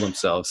heal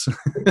themselves.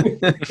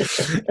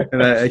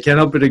 And I can't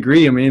help but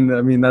agree. I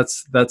mean,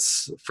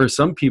 that's for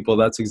some people,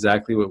 that's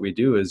exactly what we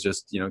do, is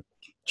just,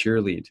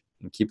 cheerlead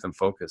and keep them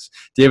focused.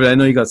 David, I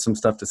know you got some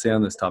stuff to say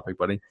on this topic,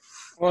 buddy.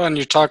 Well,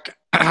 and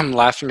I'm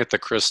laughing at the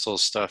crystal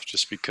stuff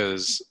just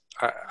because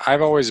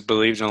I've always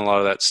believed in a lot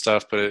of that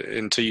stuff, but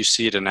until you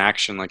see it in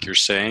action, like you're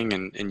saying,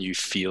 and you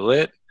feel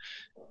it,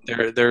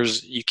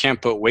 you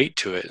can't put weight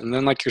to it. And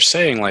then, like you're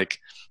saying, like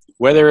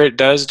whether it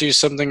does do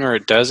something or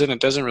it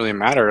doesn't really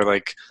matter.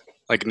 Like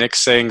Nick's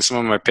saying, some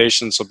of my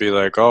patients will be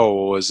like, oh,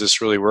 well, is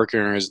this really working,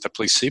 or is it the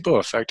placebo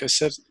effect? I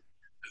said,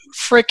 who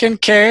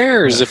freaking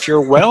cares? If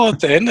you're well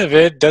at the end of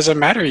it, doesn't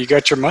matter. You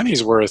got your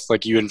money's worth.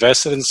 Like, you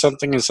invested in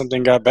something and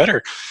something got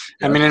better.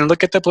 Yeah. I mean, and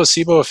look at the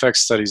placebo effect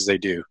studies they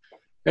do.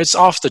 It's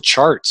off the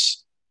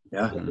charts.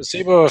 Yeah. The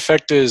placebo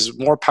effect is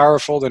more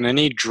powerful than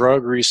any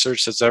drug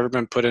research that's ever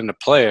been put into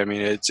play. I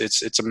mean,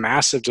 it's a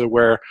massive, to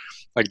where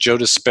like Joe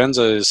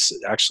Dispenza is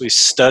actually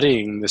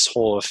studying this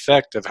whole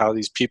effect of how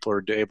these people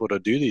are able to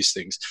do these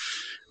things.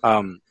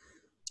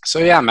 So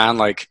yeah, man,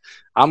 like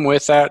I'm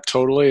with that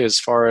totally. As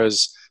far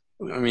as,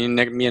 I mean,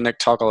 me and Nick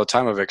talk all the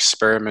time of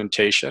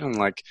experimentation, and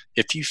like,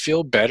 if you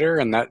feel better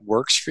and that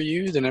works for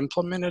you, then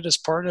implement it as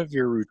part of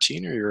your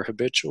routine or your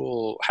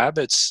habitual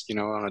habits,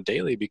 on a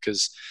daily,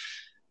 because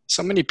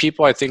so many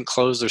people, I think,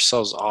 close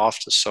themselves off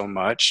to so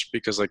much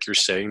because, like you're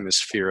saying,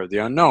 this fear of the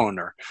unknown,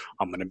 or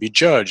I'm going to be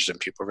judged and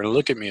people are going to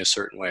look at me a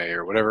certain way,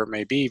 or whatever it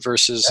may be,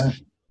 versus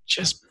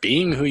just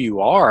being who you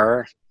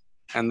are,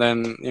 and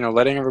then,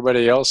 letting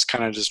everybody else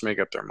kind of just make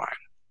up their mind.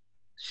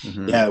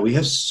 Mm-hmm. Yeah, we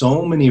have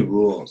so many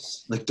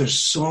rules. Like, there's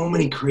so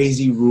many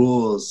crazy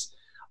rules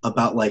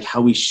about like how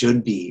we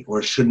should be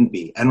or shouldn't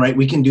be. And right,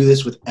 we can do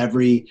this with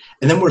and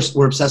then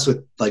we're obsessed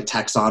with like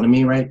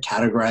taxonomy, right?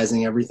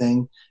 Categorizing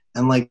everything.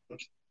 And like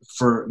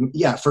for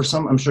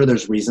some, I'm sure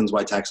there's reasons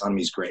why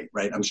taxonomy is great,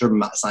 right? I'm sure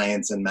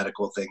science and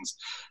medical things,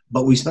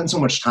 but we spend so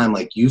much time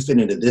like, you fit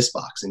into this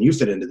box and you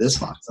fit into this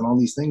box and all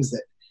these things,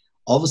 that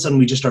all of a sudden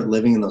we just start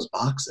living in those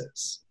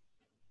boxes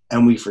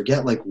and we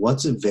forget like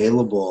what's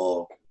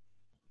available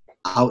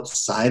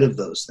outside of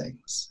those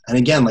things. And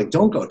again, like,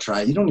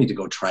 you don't need to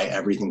go try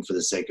everything for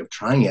the sake of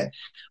trying it.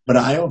 But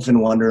I often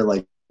wonder,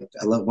 like,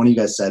 I love, one of you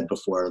guys said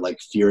before, like,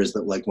 fear is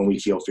that, like, when we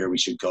feel fear, we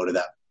should go to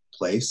that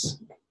place.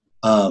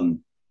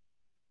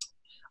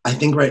 I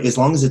think, right, as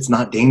long as it's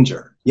not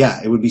danger. Yeah,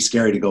 it would be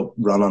scary to go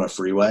run on a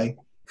freeway.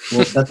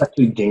 Well, that's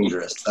actually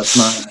dangerous. That's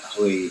not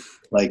actually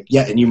like,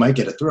 yeah, and you might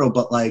get a thrill,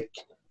 but like,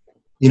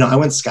 I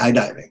went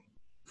skydiving.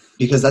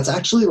 Because that's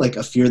actually like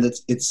a fear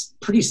it's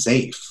pretty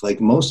safe. Like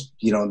most,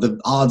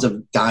 the odds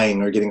of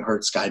dying or getting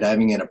hurt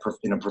skydiving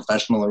in a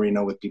professional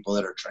arena with people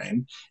that are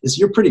trained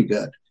you're pretty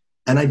good.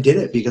 And I did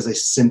it because I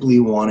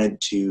simply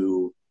wanted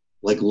to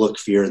like look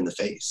fear in the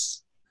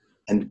face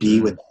and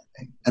be with that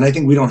thing. And I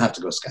think we don't have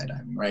to go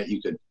skydiving, right?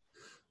 You could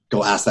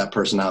go ask that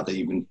person out that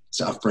you've been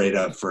afraid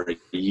of for a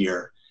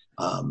year,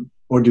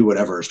 or do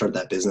whatever, or start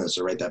that business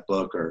or write that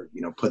book, or,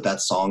 put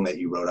that song that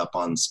you wrote up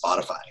on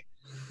Spotify.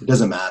 It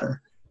doesn't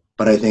matter.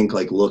 But I think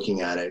like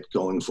looking at it,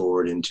 going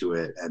forward into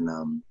it,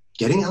 and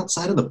getting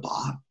outside of the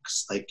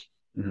box, like,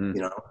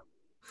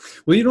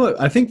 Well,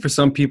 I think for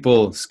some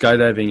people,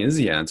 skydiving is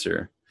the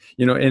answer.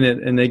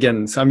 and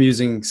again, so I'm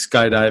using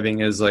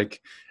skydiving as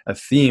like a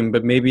theme,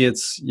 but maybe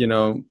it's,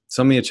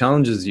 something that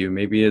challenges you.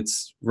 Maybe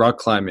it's rock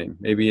climbing.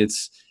 Maybe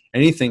it's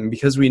anything,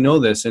 because we know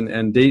this.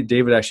 And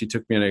David actually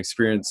took me on an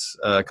experience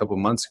a couple of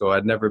months ago.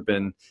 I'd never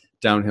been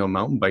downhill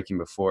mountain biking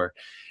before.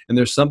 And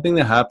there's something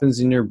that happens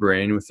in your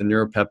brain with the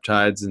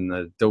neuropeptides and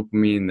the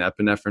dopamine, the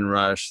epinephrine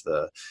rush,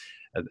 the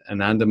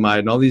anandamide,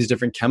 and all these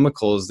different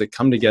chemicals that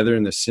come together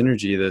in this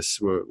synergy, this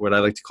what I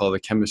like to call the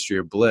chemistry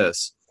of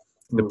bliss,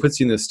 that puts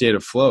you in this state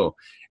of flow.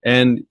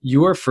 And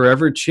you are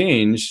forever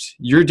changed.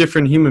 You're a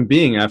different human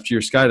being after your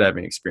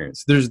skydiving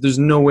experience. There's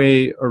no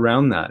way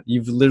around that.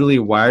 You've literally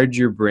wired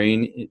your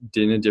brain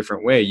in a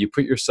different way. You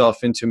put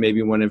yourself into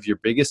maybe one of your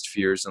biggest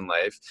fears in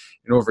life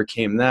and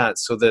overcame that,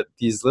 so that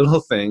these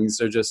little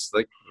things are just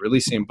like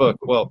releasing a book.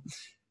 Well,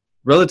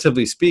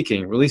 relatively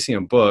speaking, releasing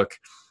a book,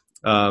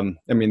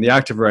 the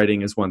act of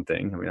writing is one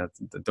thing.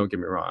 Don't get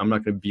me wrong. I'm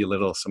not going to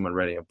belittle someone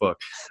writing a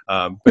book.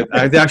 But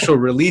the actual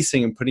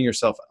releasing and putting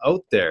yourself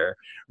out there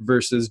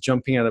versus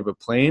jumping out of a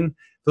plane,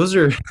 those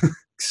are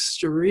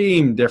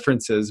extreme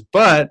differences.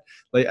 But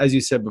like, as you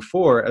said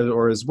before,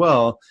 or as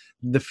well,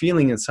 the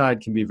feeling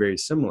inside can be very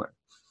similar.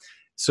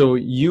 So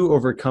you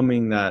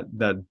overcoming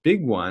that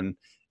big one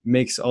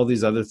makes all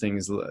these other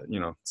things,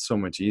 so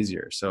much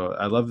easier. So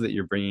I love that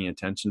you're bringing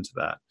attention to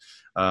that.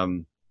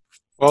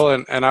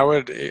 Well, and I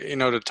would,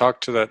 to talk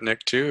to that,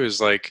 Nick, too,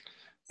 is like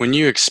when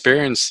you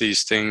experience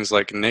these things,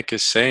 like Nick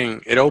is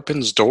saying, it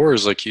opens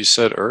doors, like you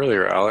said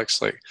earlier,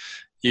 Alex. Like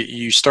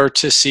you start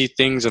to see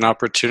things and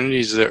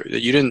opportunities that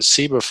you didn't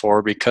see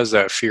before because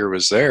that fear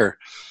was there.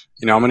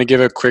 I'm going to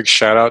give a quick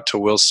shout out to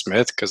Will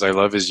Smith because I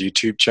love his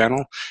YouTube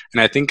channel. And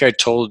I think I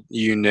told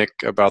you, Nick,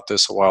 about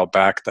this a while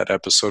back, that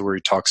episode where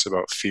he talks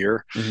about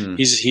fear. Mm-hmm.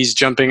 He's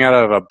jumping out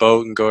of a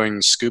boat and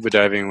going scuba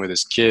diving with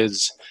his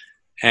kids.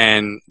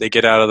 And they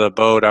get out of the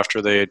boat after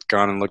they had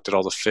gone and looked at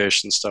all the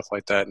fish and stuff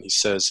like that. And he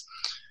says,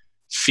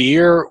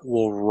 fear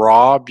will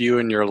rob you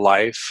in your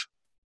life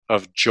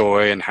of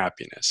joy and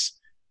happiness.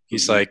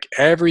 He's like,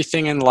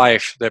 everything in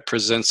life that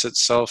presents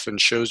itself and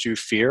shows you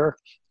fear,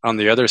 on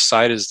the other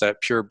side is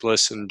that pure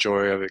bliss and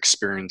joy of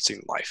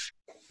experiencing life.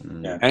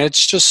 Yeah. And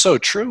it's just so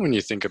true when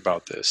you think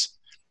about this.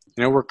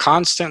 We're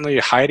constantly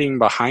hiding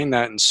behind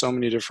that in so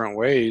many different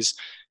ways,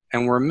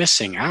 and we're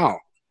missing out.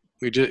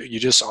 You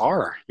just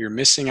are. You're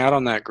missing out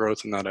on that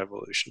growth and that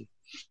evolution.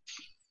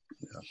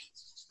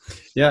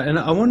 Yeah,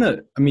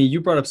 and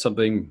you brought up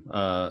something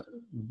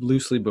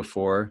loosely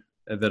before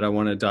that I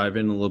want to dive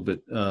in a little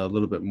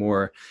bit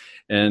more.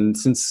 And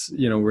since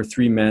we're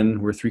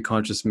three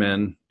conscious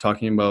men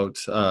talking about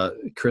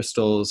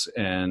crystals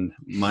and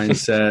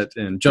mindset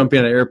and jumping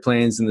out of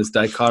airplanes, and this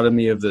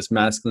dichotomy of this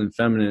masculine and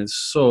feminine is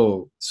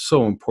so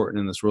important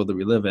in this world that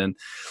we live in.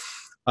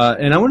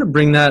 And I want to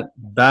bring that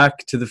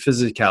back to the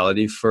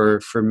physicality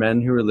for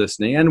men who are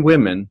listening, and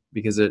women,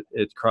 because it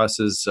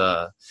crosses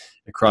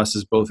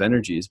both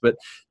energies. But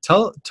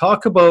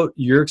talk about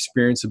your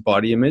experience of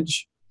body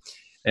image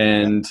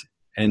and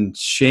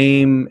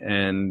shame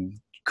and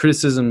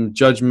criticism,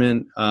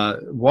 judgment.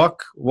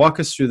 Walk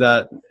us through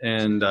that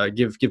and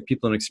give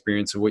people an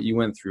experience of what you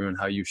went through and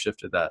how you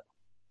shifted that.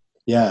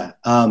 Yeah.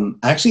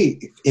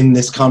 Actually, in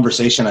this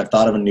conversation, I've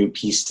thought of a new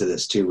piece to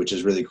this too, which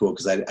is really cool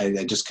because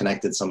I just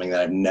connected something that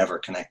I've never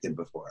connected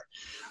before,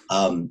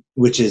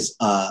 which is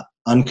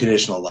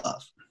unconditional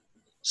love.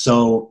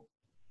 So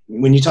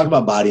when you talk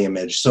about body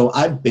image, so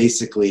I'm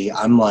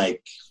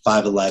like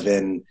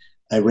 5'11".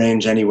 I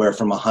range anywhere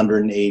from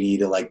 180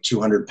 to like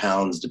 200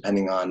 pounds,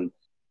 depending on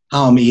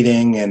how I'm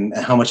eating and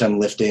how much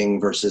I'm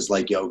lifting versus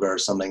like yoga or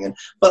something.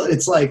 But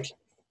it's like,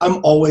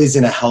 I'm always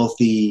in a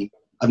healthy,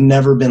 I've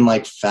never been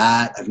like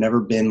fat. I've never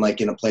been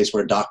like in a place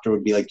where a doctor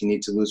would be like, you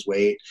need to lose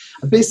weight.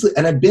 I've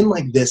been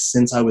like this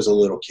since I was a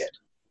little kid.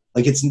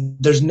 Like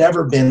there's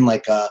never been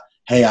like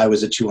hey, I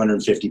was a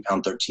 250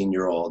 pound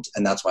 13-year-old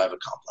and that's why I have a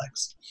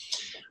complex.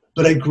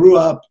 But I grew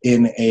up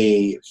in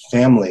a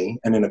family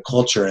and in a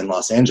culture in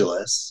Los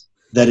Angeles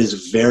that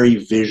is very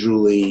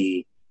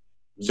visually,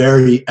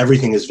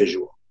 everything is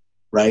visual,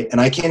 right? And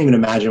I can't even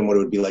imagine what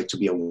it would be like to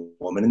be a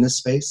woman in this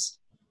space.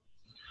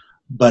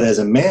 But as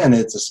a man,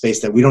 it's a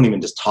space that we don't even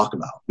just talk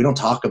about. We don't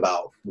talk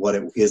about what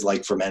it is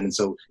like for men. And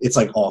so it's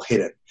like all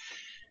hidden.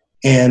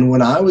 And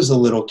when I was a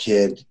little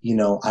kid,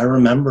 I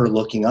remember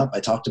looking up, I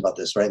talked about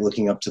this, right?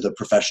 Looking up to the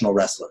professional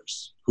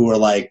wrestlers who were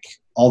like,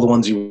 all the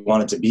ones you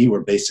wanted to be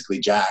were basically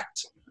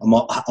jacked.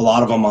 A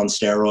lot of them on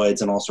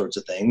steroids and all sorts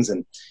of things.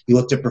 And you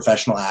looked at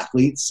professional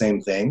athletes,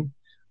 same thing.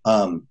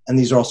 And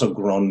these are also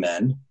grown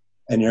men.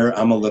 And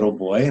I'm a little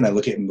boy and I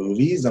look at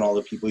movies and all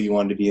the people you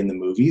wanted to be in the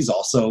movies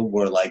also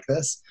were like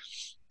this.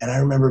 And I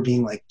remember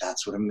being like,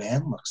 that's what a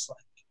man looks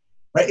like,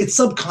 right? It's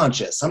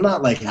subconscious. I'm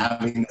not like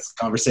having this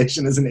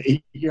conversation as an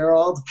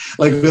 8-year-old,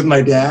 like with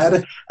my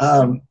dad.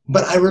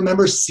 But I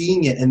remember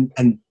seeing it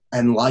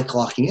and like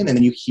locking in. And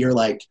then you hear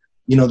like,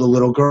 the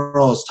little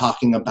girls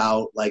talking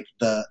about like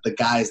the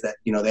guys that,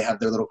 they have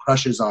their little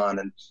crushes on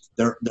and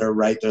they're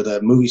the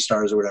movie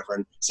stars or whatever.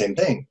 And same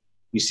thing.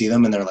 You see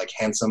them and they're like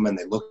handsome and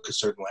they look a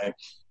certain way.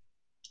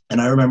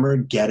 And I remember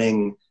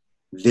getting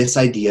this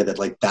idea that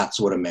like that's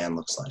what a man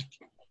looks like.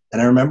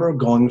 And I remember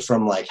going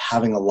from like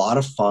having a lot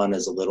of fun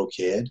as a little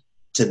kid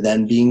to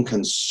then being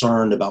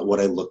concerned about what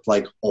I looked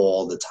like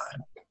all the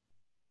time.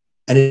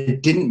 And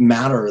it didn't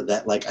matter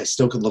that like I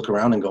still could look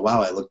around and go,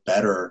 wow, I look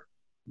better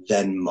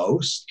than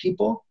most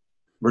people,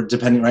 or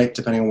depending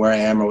on where I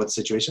am or what the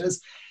situation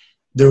is.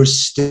 There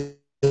was still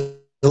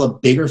a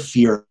bigger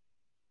fear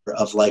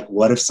of like,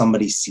 what if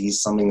somebody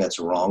sees something that's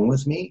wrong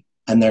with me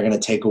and they're going to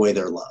take away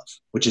their love,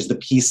 which is the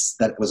piece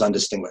that was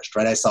undistinguished,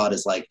 right? I saw it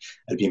as like,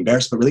 I'd be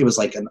embarrassed, but really it was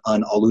like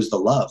I'll lose the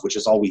love, which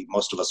is all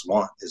most of us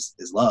want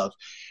is love.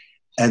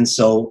 And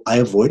so I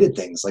avoided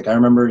things. Like I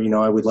remember, you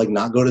know, I would like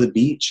not go to the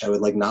beach. I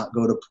would like not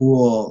go to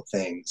pool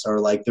things, or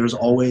like there's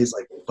always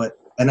like,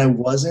 and I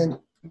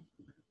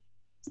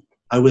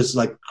was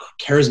like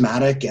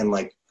charismatic and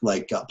like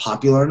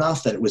popular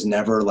enough that it was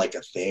never like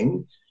a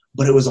thing,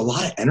 but it was a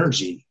lot of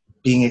energy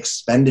being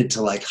expended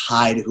to like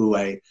hide who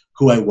I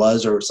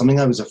was, or something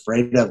I was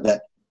afraid of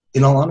that,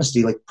 in all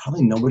honesty, like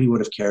probably nobody would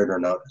have cared or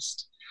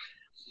noticed.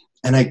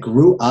 And I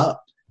grew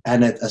up,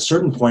 and at a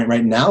certain point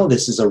right now,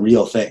 this is a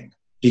real thing,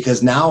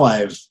 because now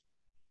I've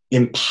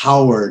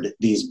empowered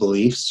these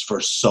beliefs for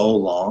so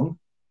long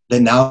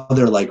that now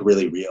they're like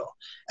really real.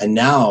 And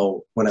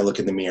now when I look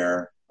in the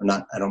mirror,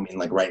 I don't mean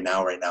like right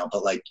now,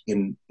 but like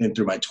in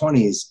through my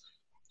 20s,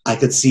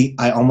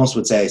 I almost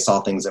would say I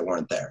saw things that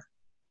weren't there,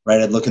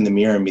 right? I'd look in the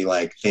mirror and be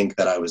like, think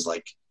that I was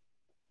like,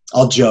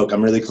 I'll joke,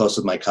 I'm really close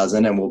with my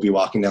cousin and we'll be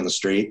walking down the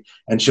street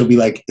and she'll be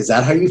like, is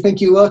that how you think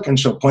you look? And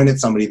she'll point at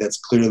somebody that's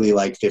clearly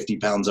like 50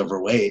 pounds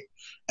overweight.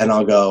 And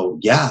I'll go,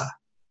 yeah,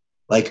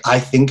 like, I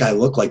think I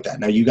look like that.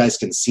 Now you guys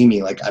can see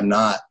me, like I'm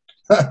not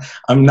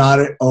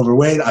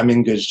overweight. I'm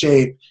in good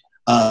shape.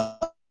 I'm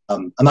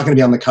not going to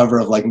be on the cover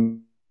of like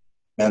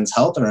Men's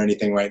Health or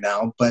anything right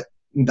now, but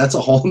that's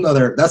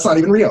that's not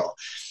even real.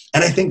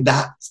 And I think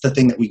that's the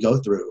thing that we go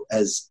through,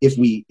 as if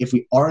we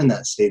are in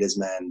that state as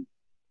men,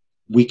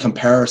 we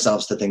compare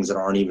ourselves to things that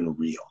aren't even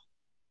real.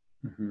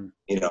 Mm-hmm.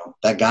 You know,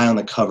 that guy on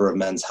the cover of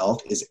Men's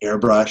Health is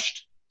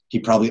airbrushed. He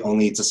probably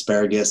only eats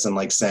asparagus and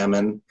like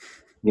salmon,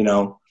 you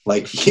know,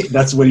 like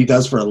that's what he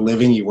does for a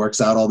living. He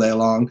works out all day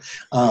long.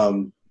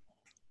 And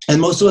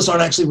most of us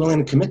aren't actually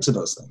willing to commit to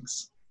those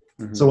things.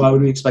 Mm-hmm. So why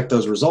would we expect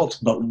those results?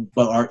 But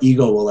our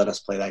ego will let us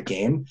play that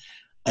game.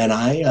 And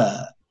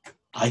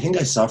I think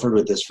I suffered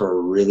with this for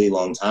a really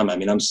long time. I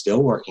mean, I'm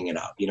still working it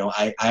out. You know,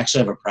 I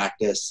actually have a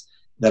practice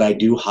that I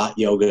do hot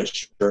yoga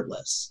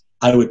shirtless.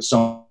 I would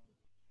so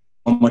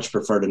much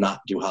prefer to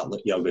not do hot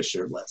yoga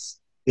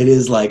shirtless. It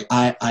is like,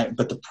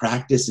 but the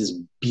practice is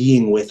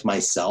being with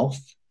myself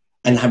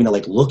and having to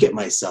like look at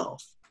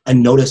myself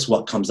and notice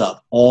what comes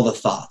up, all the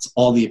thoughts,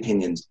 all the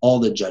opinions, all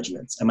the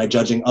judgments. Am I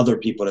judging other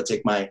people to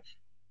take my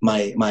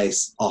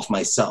off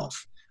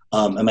myself?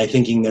 Am I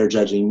thinking they're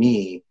judging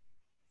me?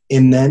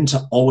 And then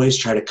to always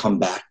try to come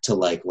back to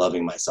like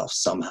loving myself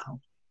somehow.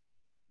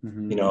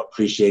 Mm-hmm. You know,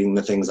 appreciating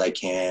the things I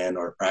can,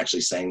 or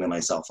actually saying to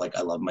myself, like,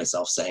 I love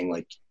myself, saying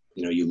like,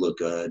 you know, you look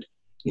good,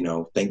 you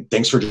know,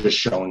 thanks for just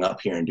showing up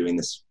here and doing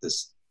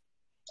this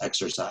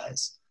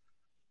exercise.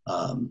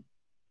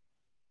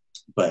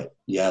 But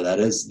yeah,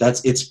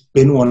 it's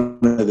been one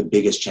of the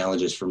biggest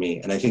challenges for me.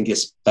 And I think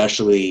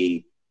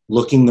especially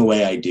looking the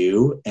way I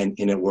do, and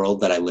in a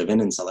world that I live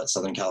in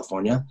Southern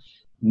California,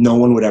 no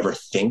one would ever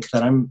think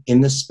that I'm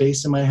in this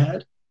space in my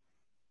head.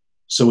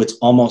 So it's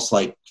almost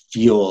like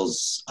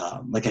feels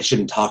like I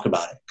shouldn't talk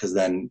about it, because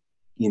then,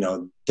 you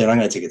know, they're not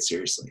going to take it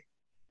seriously.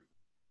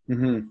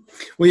 Mm-hmm.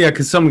 Well, yeah,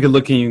 because someone could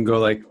look at you and go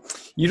like,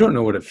 you don't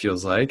know what it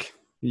feels like.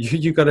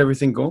 You got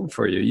everything going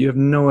for you. You have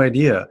no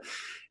idea.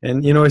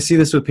 And, you know, I see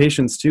this with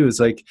patients too. It's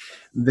like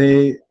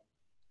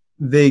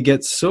they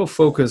get so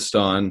focused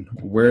on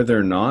where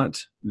they're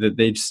not that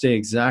they stay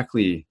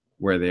exactly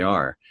where they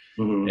are.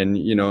 Mm-hmm. And,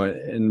 you know,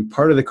 and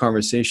part of the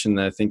conversation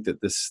that I think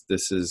that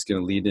this is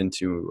going to lead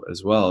into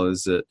as well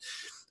is that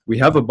we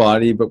have a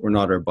body, but we're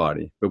not our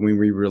body. But when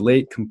we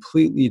relate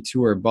completely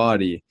to our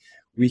body,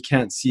 we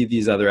can't see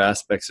these other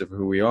aspects of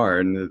who we are.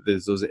 And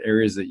there's those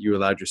areas that you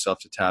allowed yourself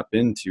to tap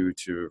into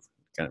to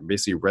kind of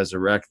basically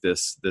resurrect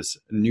this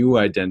new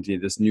identity,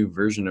 this new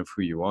version of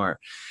who you are.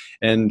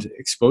 And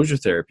exposure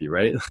therapy,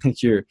 right?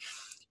 Like you're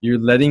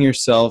letting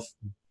yourself,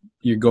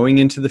 you're going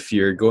into the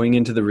fear, going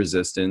into the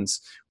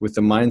resistance with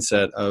the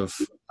mindset of,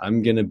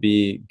 I'm going to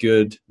be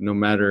good no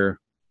matter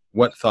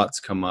what thoughts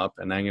come up,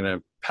 and I'm going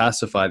to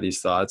pacify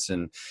these thoughts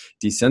and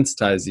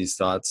desensitize these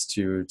thoughts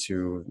to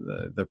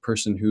the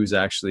person who's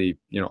actually,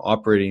 you know,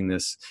 operating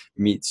this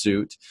meat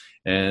suit,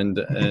 and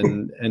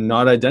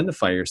not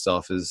identify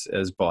yourself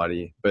as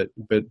body, but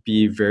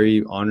be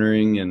very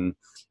honoring and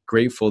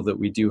grateful that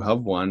we do have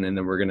one, and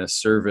then we're going to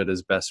serve it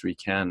as best we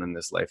can in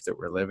this life that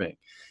we're living.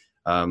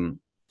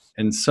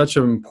 And such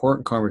an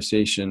important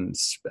conversation.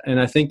 And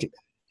I think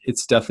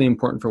it's definitely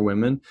important for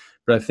women,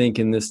 but I think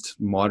in this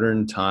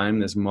modern time,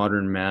 this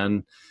modern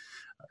man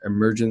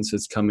emergence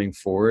that's coming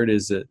forward,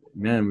 is that,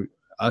 man,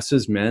 us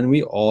as men,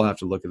 we all have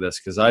to look at this,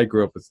 because I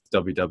grew up with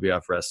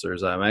WWF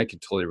wrestlers. I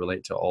could totally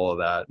relate to all of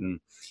that. And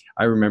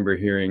I remember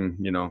hearing,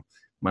 you know,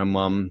 my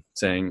mom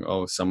saying,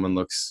 "Oh, someone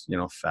looks,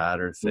 fat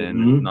or thin."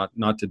 Mm-hmm.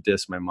 Not to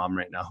diss my mom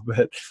right now,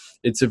 but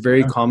it's a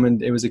very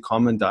common. It was a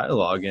common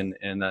dialogue, and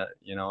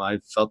I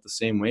felt the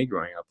same way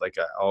growing up. Like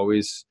I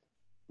always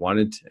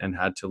wanted and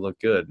had to look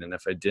good, and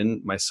if I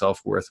didn't, my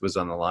self-worth was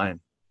on the line.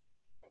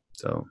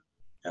 So,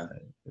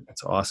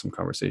 it's an awesome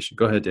conversation.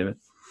 Go ahead, David.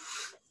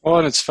 Well,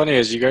 and it's funny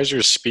as you guys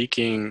are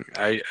speaking,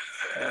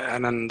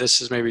 and then this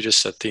is maybe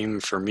just a theme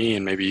for me,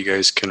 and maybe you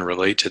guys can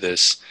relate to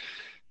this.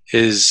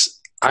 Is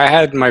I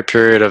had my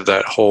period of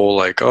that whole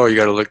like, oh, you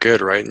got to look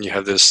good, right? And you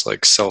have this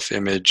like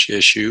self-image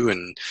issue,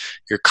 and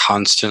you're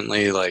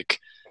constantly like,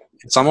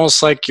 it's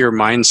almost like your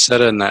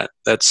mindset and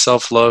that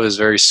self-love is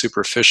very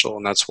superficial,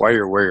 and that's why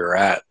you're where you're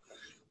at.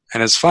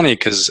 And it's funny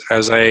because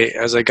as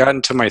I got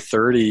into my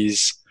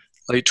 30s,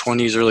 late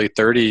 20s, early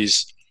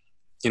 30s,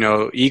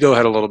 ego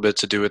had a little bit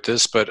to do with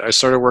this, but I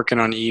started working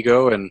on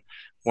ego, and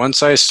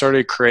once I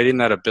started creating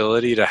that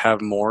ability to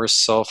have more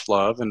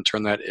self-love and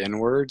turn that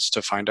inwards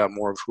to find out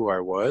more of who I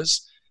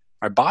was,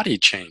 my body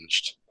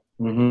changed.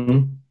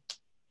 Mm-hmm.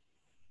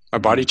 My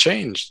body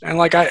changed. And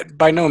like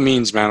by no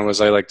means, man, was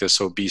I like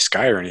this obese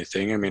guy or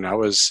anything. I mean, I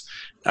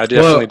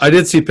definitely. Well, I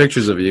did see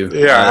pictures of you.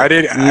 Yeah, I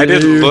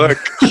didn't look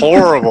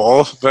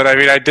horrible, but I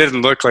mean, I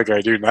didn't look like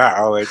I do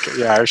now. Like,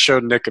 yeah, I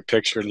showed Nick a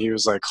picture and he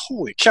was like,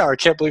 holy cow, I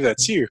can't believe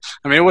that's you.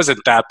 I mean, it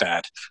wasn't that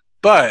bad,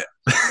 but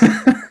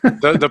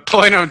the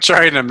point I'm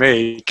trying to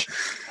make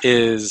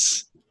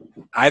is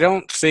I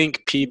don't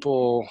think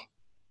people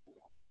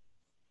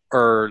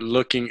are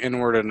looking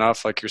inward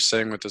enough, like you're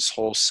saying, with this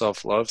whole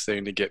self-love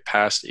thing to get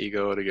past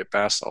ego, to get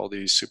past all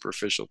these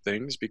superficial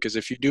things. Because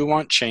if you do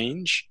want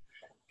change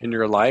in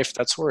your life,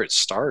 that's where it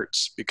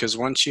starts. Because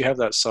once you have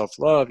that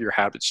self-love, your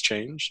habits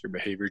change, your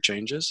behavior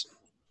changes.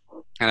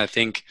 And I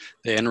think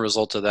the end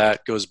result of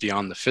that goes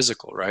beyond the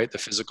physical, right? The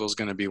physical is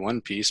going to be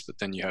one piece, but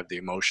then you have the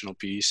emotional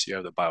piece, you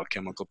have the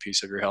biochemical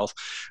piece of your health.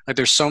 Like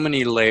there's so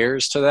many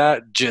layers to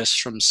that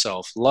just from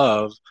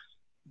self-love,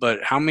 but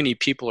how many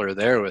people are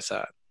there with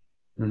that?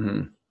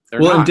 Mm-hmm.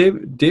 Well, not.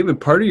 And David,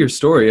 part of your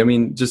story, I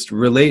mean, just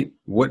relate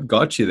what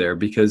got you there,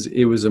 because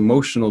it was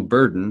emotional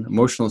burden,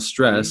 emotional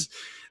stress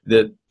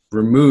that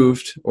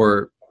removed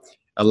or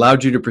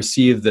allowed you to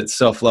perceive that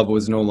self-love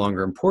was no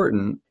longer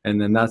important. And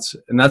then that's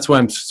why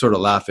I'm sort of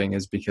laughing,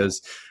 is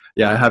because,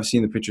 I have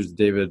seen the pictures of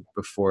David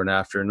before and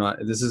after.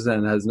 It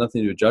has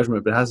nothing to do with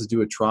judgment, but it has to do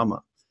with trauma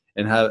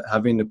and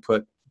having to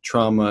put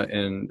trauma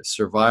and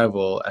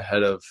survival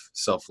ahead of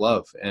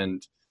self-love.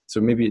 And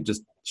so maybe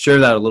just share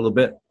that a little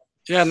bit.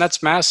 Yeah, and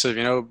that's massive.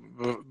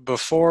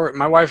 Before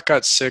my wife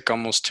got sick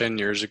almost 10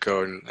 years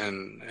ago,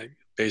 and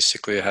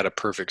basically had a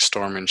perfect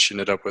storm, and she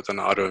ended up with an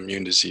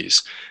autoimmune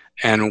disease.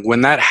 And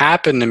when that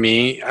happened to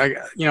me,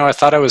 I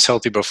thought I was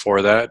healthy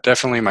before that.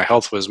 Definitely my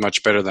health was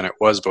much better than it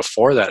was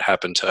before that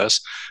happened to us.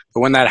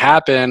 But when that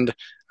happened,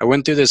 I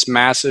went through this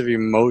massive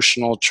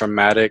emotional,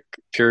 traumatic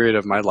period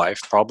of my life,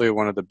 probably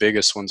one of the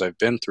biggest ones I've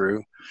been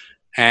through.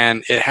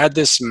 And it had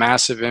this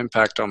massive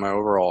impact on my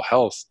overall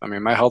health. I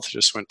mean, my health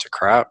just went to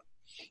crap.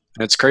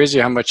 And it's crazy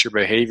how much your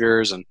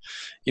behaviors and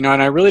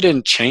I really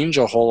didn't change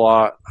a whole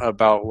lot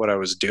about what I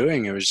was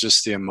doing. It was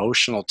just the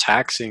emotional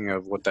taxing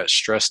of what that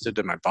stress did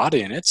to my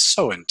body. And it's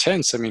so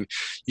intense. I mean,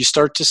 you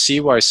start to see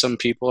why some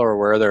people are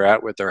where they're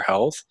at with their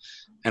health.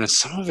 And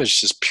some of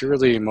it's just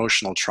purely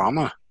emotional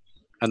trauma.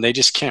 And they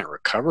just can't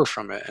recover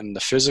from it. And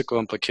the physical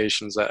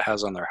implications that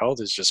has on their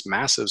health is just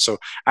massive. So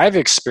I've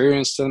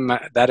experienced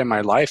that in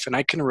my life. And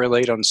I can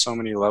relate on so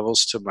many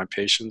levels to my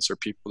patients or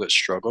people that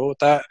struggle with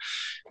that,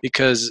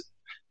 because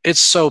it's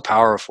so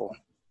powerful.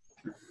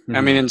 Mm-hmm.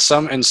 I mean, in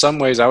some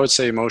ways, I would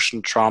say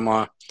emotional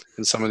trauma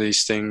and some of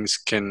these things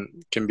can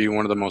be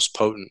one of the most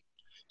potent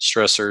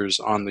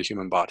stressors on the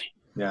human body.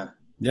 Yeah.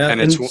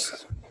 And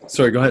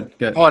sorry, go ahead.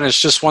 Oh, and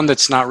it's just one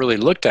that's not really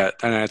looked at.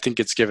 And I think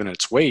it's given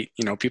its weight.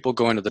 People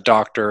go into the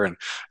doctor and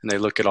they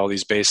look at all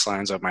these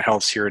baselines of my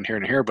health's here and here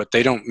and here, but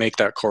they don't make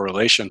that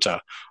correlation to,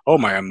 oh,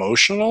 my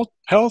emotional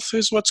health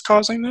is what's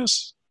causing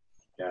this.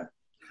 Yeah.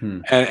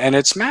 And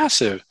it's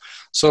massive.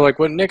 So like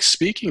what Nick's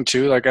speaking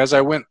to, like as I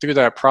went through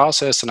that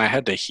process and I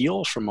had to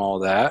heal from all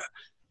that,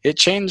 it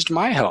changed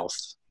my health.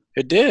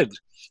 It did.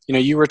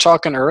 You were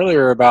talking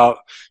earlier about,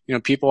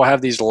 people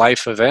have these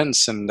life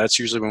events, and that's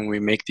usually when we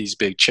make these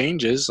big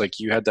changes. Like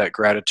you had that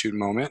gratitude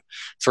moment.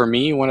 For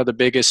me, one of the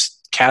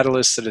biggest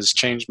catalysts that has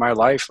changed my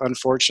life,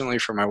 unfortunately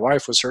for my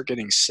wife, was her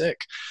getting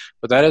sick.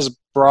 But that has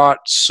brought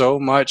so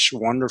much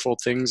wonderful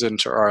things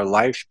into our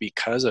life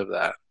because of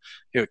that.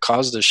 It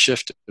caused a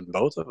shift in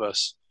both of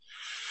us.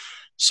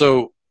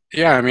 So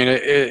yeah, I mean,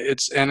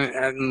 it's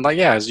like,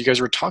 yeah, as you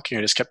guys were talking,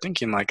 I just kept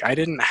thinking, like, I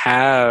didn't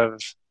have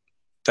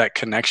that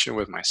connection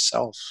with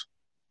myself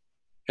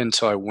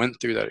until I went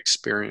through that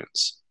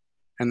experience.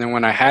 And then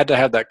when I had to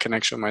have that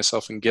connection with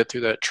myself and get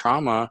through that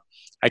trauma,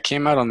 I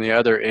came out on the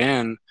other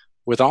end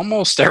with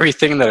almost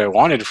everything that I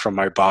wanted from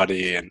my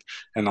body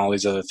and all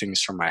these other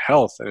things from my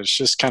health. And it's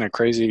just kind of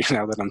crazy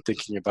now that I'm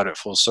thinking about it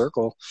full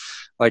circle.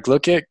 Like,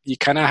 you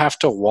kind of have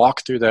to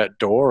walk through that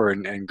door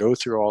and go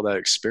through all that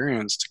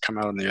experience to come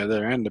out on the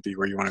other end to be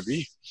where you want to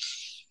be.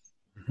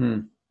 Mm-hmm.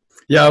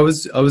 Yeah, I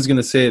was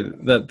gonna say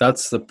that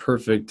that's the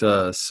perfect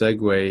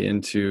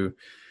segue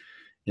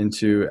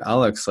into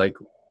Alex. Like,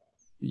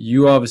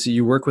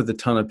 you work with a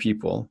ton of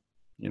people,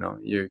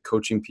 you're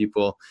coaching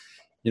people.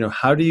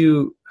 How do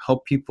you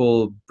help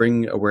people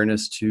bring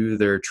awareness to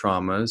their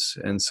traumas,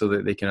 and so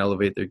that they can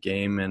elevate their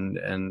game, and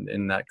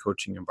in that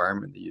coaching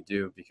environment that you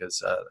do?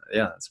 Because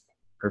yeah, it's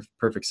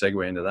perfect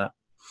segue into that.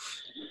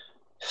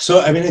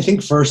 So, I mean, I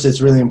think first it's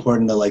really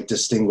important to like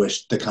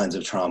distinguish the kinds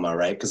of trauma,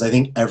 right? Because I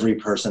think every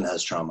person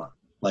has trauma.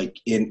 But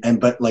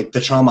like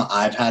the trauma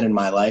I've had in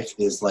my life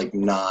is like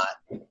not,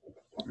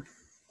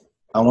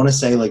 I want to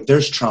say like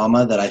there's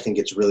trauma that I think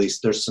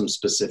there's some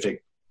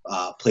specific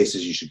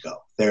places you should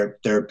go.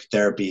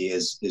 Therapy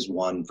is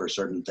one for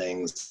certain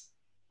things.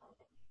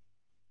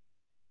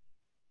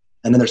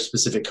 And then there's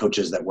specific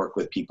coaches that work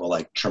with people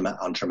like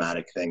on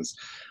traumatic things.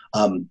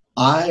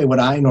 What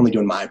I normally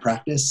do in my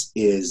practice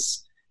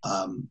is,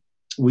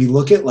 we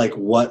look at like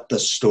what the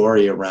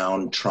story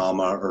around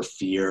trauma or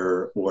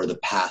fear or the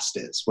past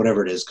is,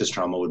 whatever it is, because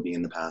trauma would be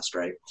in the past,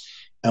 right?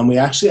 And we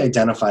actually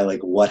identify like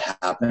what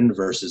happened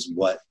versus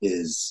what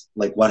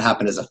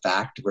happened as a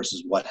fact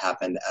versus what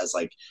happened as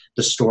like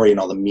the story and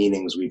all the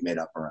meanings we've made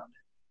up around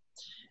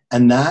it.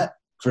 And that,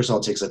 first of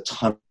all, takes a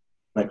ton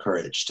of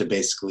courage to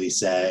basically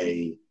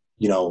say,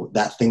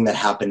 that thing that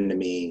happened to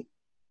me,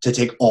 to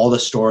take all the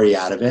story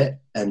out of it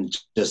and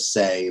just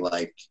say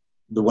like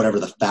whatever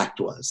the fact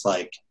was,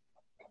 like,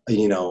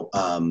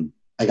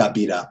 I got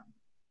beat up,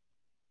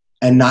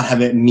 and not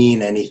have it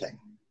mean anything.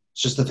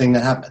 It's just the thing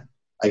that happened.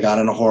 I got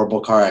in a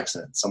horrible car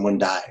accident. Someone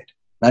died.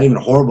 Not even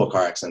a horrible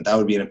car accident. That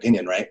would be an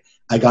opinion, right?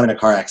 I got in a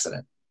car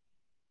accident.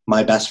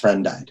 My best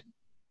friend died.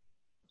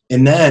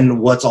 And then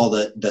what's all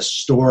the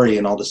story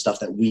and all the stuff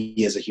that we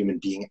as a human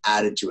being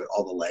added to it,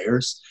 all the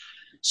layers.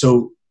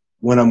 So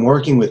when I'm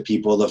working with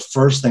people, the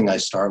first thing I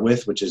start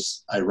with, which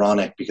is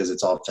ironic because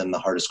it's often the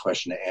hardest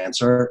question to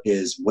answer,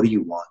 is what do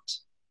you want?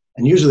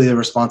 And usually the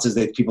response is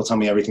that people tell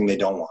me everything they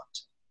don't want.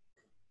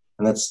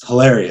 And that's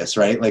hilarious,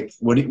 right? Like,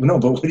 what do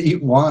you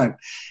want?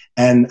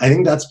 And I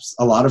think that's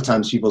a lot of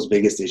times people's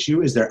biggest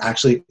issue is they're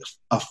actually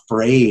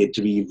afraid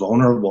to be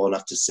vulnerable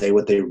enough to say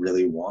what they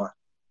really want.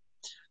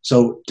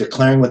 So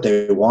declaring what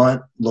they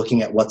want,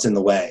 looking at what's in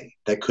the way.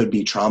 That could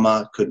be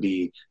trauma, could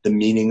be the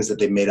meanings that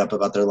they've made up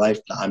about their life.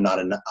 I'm not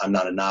enough, I'm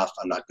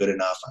not good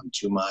enough, I'm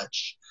too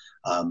much.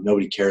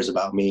 Nobody cares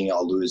about me,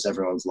 I'll lose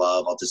everyone's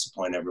love, I'll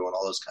disappoint everyone,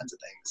 all those kinds of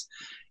things.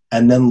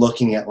 And then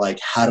looking at like,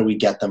 how do we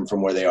get them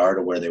from where they are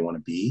to where they want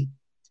to be?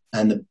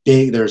 And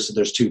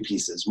there's two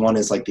pieces. One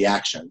is like the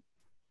action,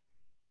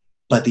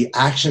 but the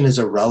action is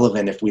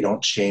irrelevant if we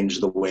don't change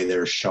the way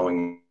they're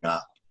showing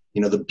up,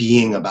 the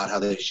being about how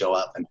they show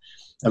up. And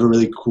I have a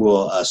really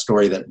cool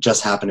story that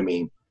just happened to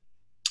me.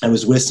 I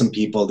was with some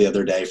people the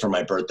other day for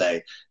my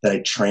birthday that I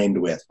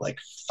trained with like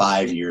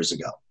 5 years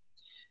ago.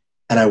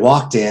 And I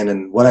walked in,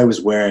 and what I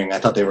was wearing, I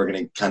thought they were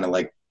going to kind of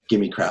like give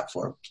me crap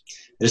for.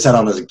 I just had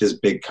on this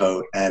big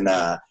coat, and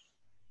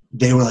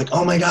they were like,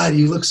 "Oh my God,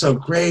 you look so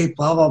great,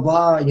 blah, blah,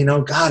 blah,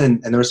 God."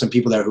 And there were some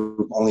people there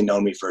who've only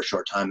known me for a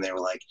short time. They were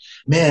like,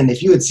 "Man,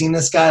 if you had seen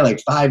this guy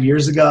like 5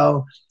 years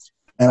ago."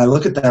 And I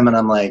look at them and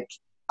I'm like,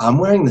 I'm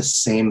wearing the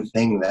same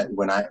thing that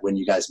when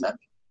you guys met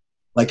me.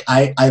 Like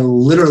I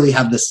literally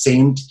have the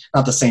same,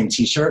 not the same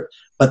t-shirt,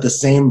 but the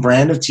same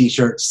brand of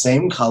t-shirt,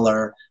 same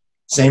color,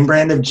 same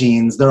brand of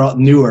jeans. They're all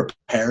newer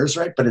pairs,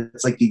 right? But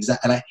it's like the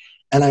exact,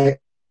 and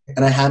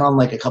I had on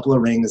like a couple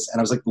of rings, and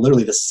I was like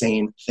literally the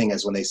same thing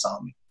as when they saw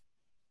me.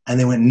 And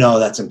they went, "No,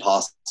 that's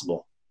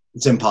impossible.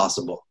 It's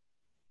impossible."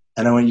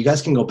 And I went, "You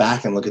guys can go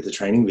back and look at the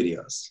training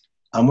videos.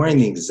 I'm wearing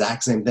the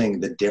exact same thing.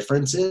 The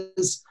difference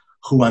is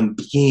who I'm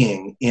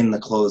being in the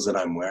clothes that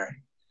I'm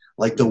wearing.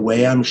 Like the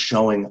way I'm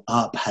showing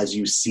up has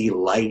you see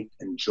light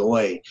and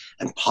joy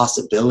and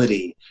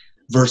possibility,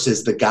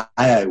 versus the guy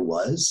I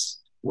was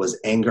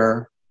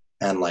anger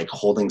and like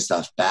holding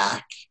stuff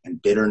back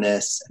and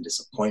bitterness and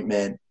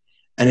disappointment.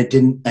 And it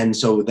didn't, and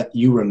so that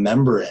you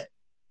remember it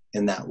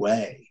in that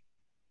way.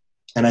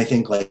 And I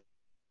think like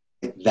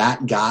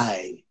that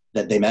guy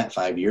that they met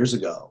 5 years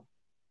ago,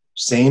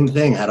 same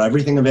thing, had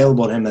everything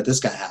available to him that this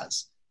guy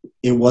has.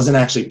 It wasn't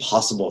actually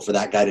possible for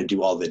that guy to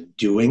do all the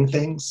doing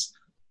things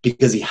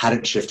because he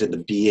hadn't shifted the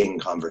being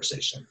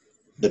conversation.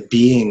 The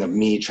being of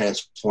me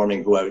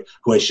transforming who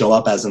I show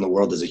up as in the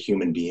world as a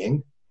human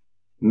being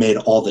made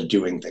all the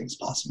doing things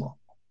possible.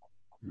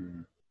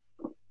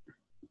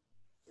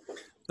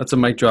 That's a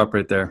mic drop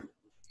right there.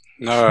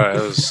 No,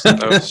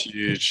 that was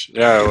huge.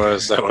 Yeah, it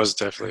was. That was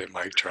definitely a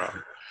mic drop.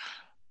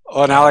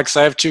 Oh, and Alex,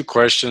 I have two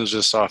questions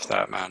just off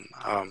that, man.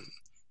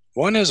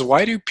 One is,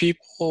 why do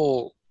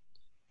people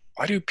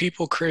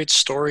create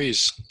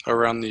stories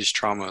around these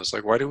traumas?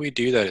 Like, why do we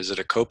do that? Is it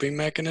a coping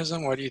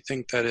mechanism? Why do you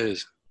think that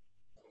is?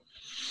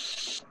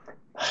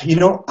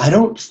 I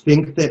don't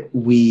think that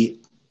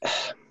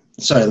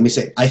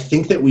I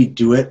think that we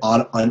do it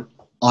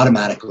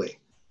automatically.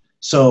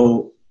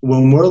 So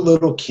when we're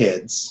little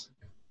kids,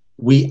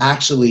 we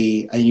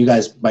actually, and you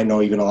guys might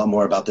know even a lot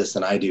more about this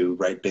than I do,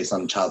 right? Based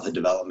on childhood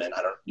development.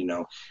 I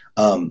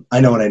don't, I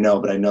know what I know,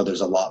 but I know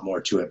there's a lot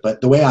more to it. But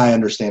the way I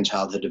understand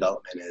childhood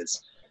development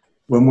is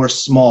when we're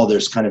small,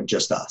 there's kind of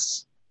just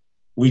us.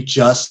 We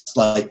just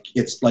like,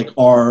 it's like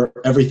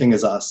everything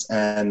is us.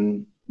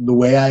 And the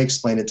way I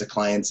explain it to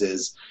clients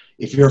is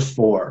if you're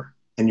 4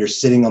 and you're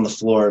sitting on the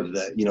floor of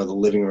the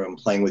living room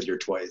playing with your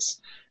toys,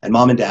 and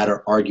mom and dad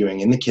are arguing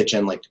in the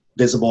kitchen, like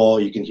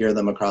visible, you can hear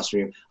them across from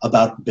you,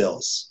 about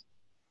bills.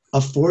 A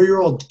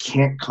 4-year-old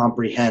can't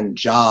comprehend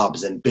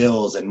jobs and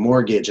bills and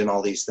mortgage and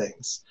all these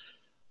things.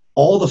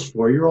 All the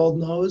 4-year-old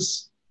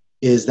knows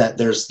is that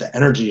there's the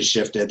energy is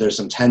shifted, there's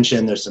some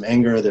tension, there's some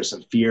anger, there's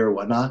some fear,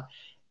 whatnot,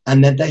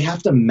 and that they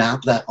have to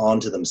map that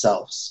onto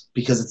themselves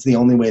because it's the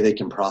only way they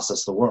can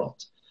process the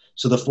world.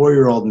 So the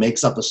 4-year-old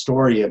makes up a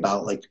story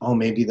about like, oh,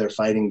 maybe they're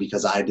fighting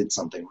because I did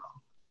something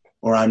wrong,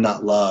 or I'm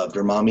not loved,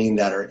 or mommy and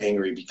dad are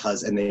angry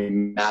because, and they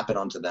map it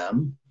onto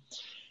them.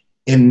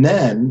 And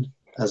then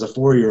as a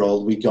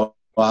 4-year-old, we go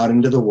out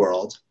into the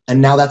world,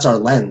 and now that's our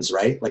lens,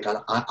 right? Like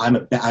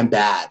I'm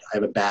bad. I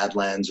have a bad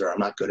lens, or I'm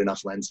not good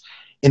enough lens.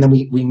 And then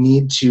we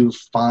need to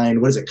find,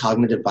 what is it?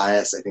 Cognitive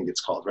bias, I think it's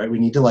called, right? We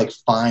need to like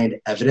find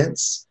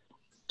evidence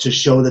to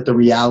show that the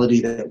reality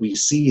that we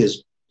see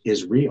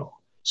is real.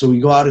 So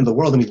we go out into the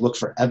world and we look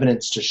for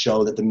evidence to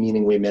show that the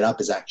meaning we made up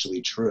is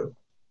actually true.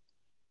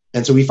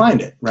 And so we find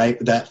it, right?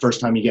 That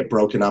first time you get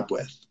broken up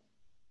with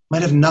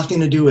might have nothing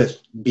to do with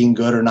being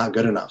good or not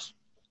good enough.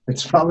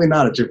 It's probably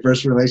not. It's your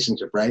first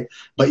relationship, right?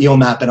 But you'll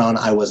map it on,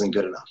 I wasn't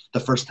good enough. The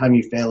first time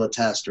you fail a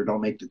test or don't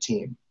make the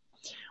team.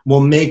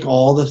 We'll make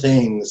all the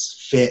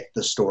things fit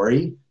the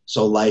story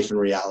so life and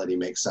reality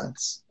make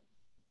sense.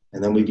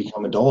 And then we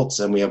become adults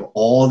and we have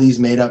all these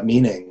made up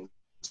meanings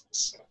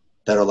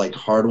that are like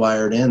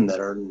hardwired in that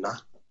are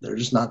not, they're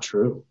just not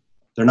true.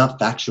 They're not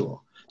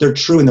factual. They're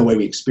true in the way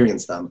we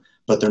experience them,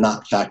 but they're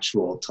not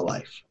factual to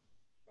life.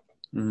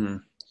 Mm-hmm.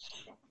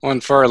 Well,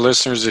 and for our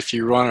listeners, if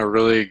you want a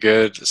really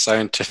good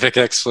scientific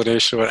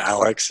explanation of what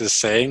Alex is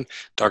saying,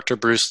 Dr.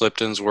 Bruce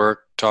Lipton's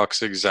work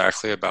talks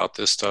exactly about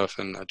this stuff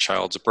in a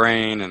child's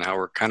brain and how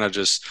we're kind of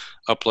just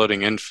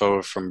uploading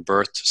info from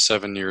birth to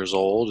 7 years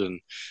old. And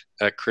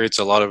that creates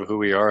a lot of who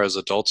we are as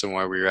adults and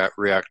why we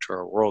react to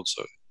our world.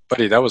 So,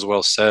 buddy, that was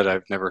well said.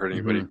 I've never heard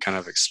anybody kind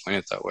of explain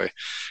it that way.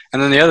 And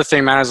then the other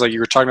thing, man, is like you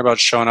were talking about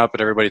showing up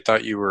and everybody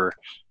thought you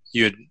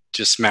had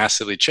just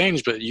massively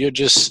changed, but you had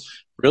just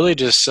really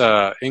just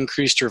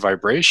increased your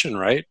vibration,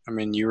 right? I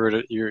mean,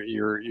 you're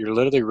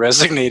literally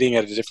resonating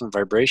at a different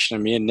vibration.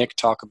 And me and Nick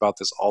talk about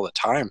this all the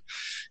time,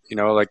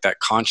 like that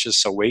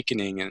conscious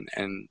awakening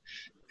and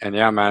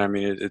yeah, man, I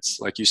mean, it's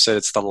like you said,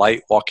 it's the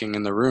light walking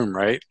in the room,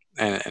 right?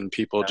 And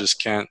people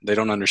just they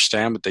don't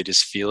understand, but they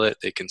just feel it.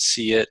 They can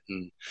see it.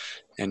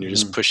 And you're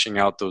just pushing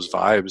out those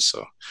vibes.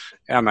 So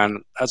yeah,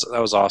 man, that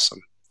was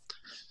awesome.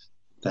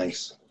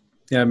 Thanks.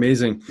 Yeah,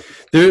 amazing.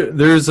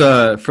 There's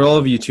for all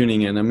of you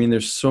tuning in, I mean,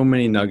 there's so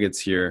many nuggets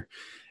here,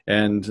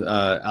 and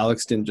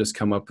Alex didn't just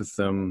come up with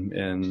them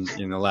in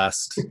the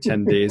last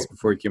 10 days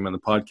before he came on the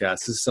podcast.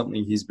 This is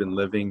something he's been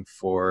living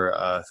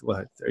for.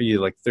 What are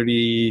you, like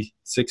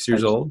 36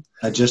 years old?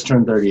 I just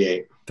turned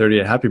 38.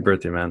 38. Happy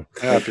birthday, man.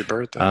 Yeah, happy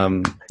birthday.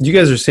 You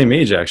guys are the same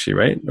age, actually,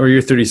 right? Or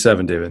you're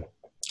 37, David?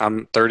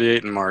 I'm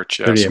 38 in March.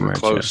 Yeah, 38 so we're March,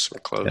 close. yeah.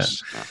 We're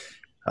close.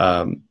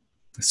 Yeah.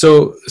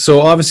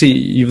 So obviously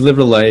you've lived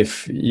a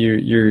life.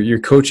 You're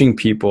coaching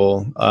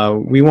people.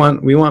 We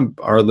want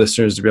our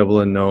listeners to be able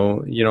to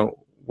know,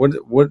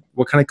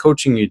 what kind of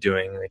coaching you're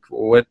doing. Like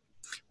what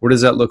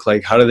does that look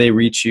like? How do they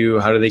reach you?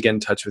 How do they get in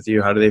touch with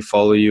you? How do they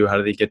follow you? How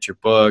do they get your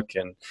book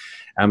and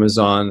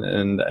Amazon?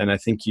 And I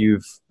think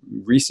you've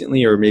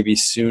recently, or maybe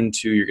soon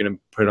too, you're going to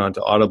put it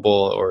onto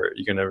Audible, or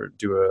you're going to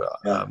do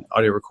a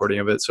audio recording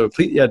of it. So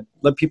please,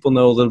 let people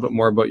know a little bit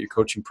more about your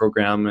coaching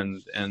program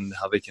and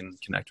how they can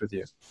connect with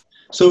you.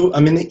 So, I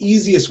mean, the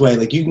easiest way,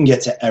 like you can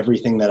get to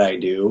everything that I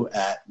do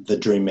at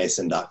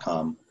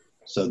thedreammason.com.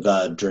 So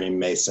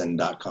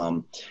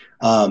thedreammason.com.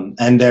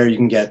 And there you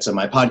can get to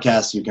my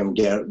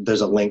podcast.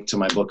 There's a link to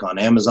my book on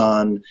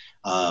Amazon.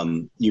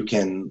 You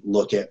can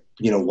look at,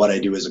 what I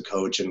do as a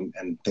coach and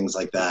things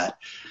like that.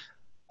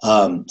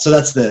 So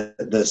that's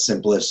the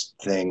simplest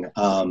thing.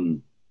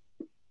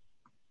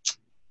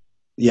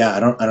 Yeah, I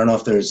don't know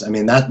if there's, I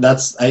mean,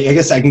 that's, I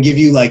guess I can give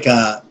you like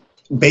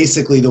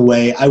basically the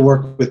way I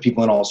work with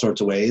people in all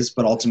sorts of ways,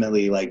 but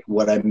ultimately like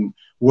what I'm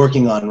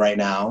working on right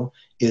now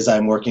is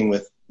I'm working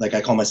with, like,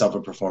 I call myself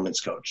a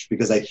performance coach,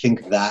 because I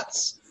think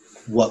that's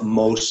what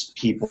most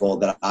people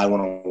that I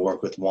want to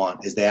work with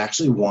want, is they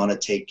actually want to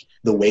take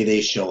the way they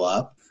show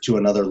up to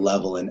another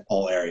level in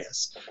all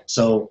areas.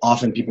 So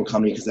often people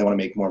come to me because they want to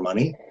make more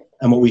money.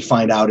 And what we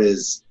find out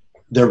is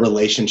their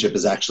relationship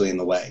is actually in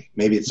the way.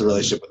 Maybe it's the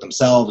relationship with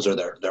themselves or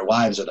their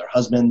wives or their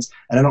husbands.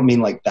 And I don't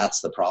mean like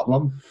that's the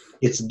problem.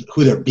 It's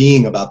who they're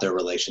being about their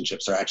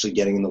relationships are actually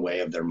getting in the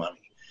way of their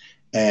money,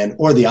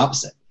 or the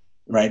opposite,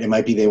 right? It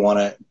might be they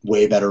want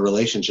way better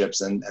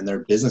relationships and their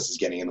business is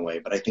getting in the way.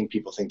 But I think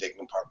people think they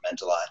can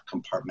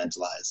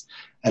compartmentalize.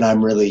 And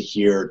I'm really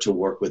here to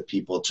work with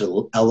people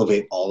to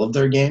elevate all of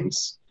their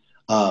games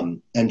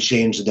and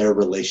change their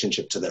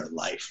relationship to their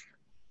life.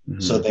 Mm-hmm.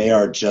 So they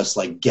are just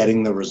like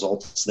getting the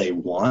results they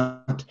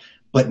want,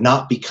 but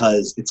not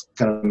because it's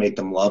going to make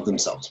them love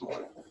themselves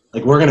more.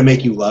 Like, we're going to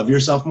make you love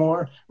yourself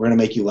more. We're going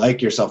to make you like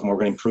yourself more.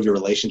 We're going to improve your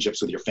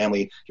relationships with your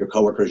family, your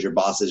coworkers, your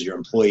bosses, your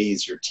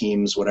employees, your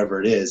teams,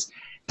 whatever it is.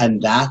 And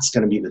that's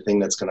going to be the thing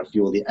that's going to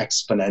fuel the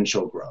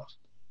exponential growth.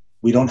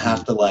 We don't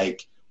have to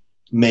like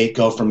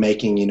go from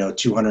making,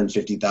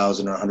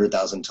 250,000 or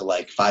 100,000 to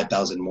like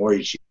 5,000 more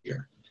each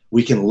year.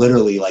 We can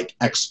literally like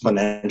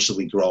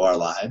exponentially grow our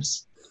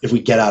lives if we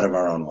get out of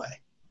our own way.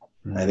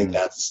 Mm-hmm. I think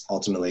that's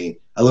ultimately,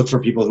 I look for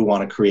people who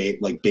want to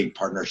create like big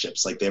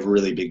partnerships, like they have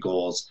really big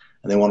goals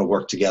and they want to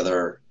work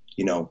together,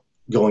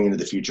 going into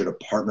the future to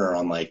partner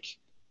on like,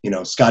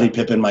 Scottie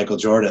Pippen, Michael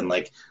Jordan,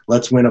 like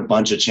let's win a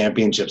bunch of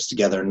championships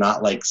together,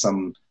 not like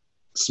some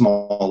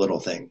small little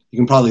thing. You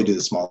can probably do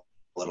the small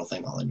little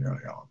thing all on your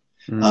own.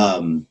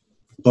 Mm-hmm.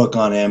 Book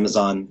on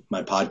Amazon,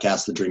 my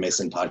podcast, the Dream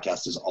Mason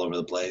podcast, is all over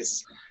the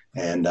place.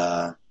 And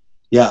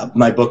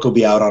my book will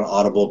be out on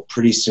Audible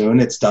pretty soon.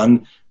 It's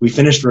done. We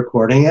finished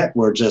recording it.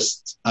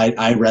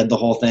 I read the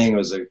whole thing. It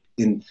was an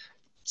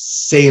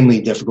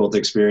insanely difficult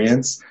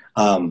experience,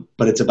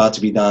 but it's about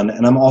to be done.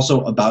 And I'm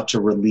also about to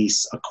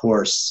release a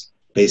course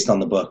based on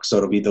the book. So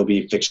there'll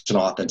be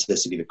Fictional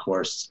Authenticity, the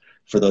course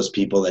for those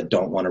people that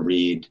don't want to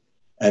read.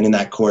 And in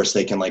that course,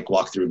 they can like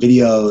walk through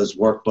videos,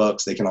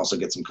 workbooks. They can also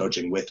get some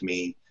coaching with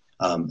me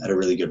at a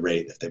really good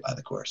rate if they buy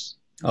the course.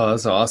 Oh,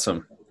 that's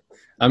awesome.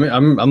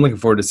 I'm looking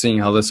forward to seeing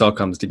how this all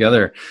comes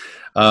together.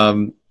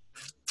 And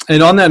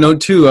on that note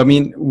too,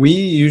 we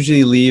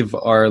usually leave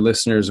our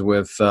listeners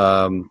with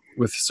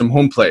some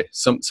home play,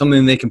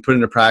 something they can put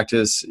into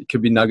practice. It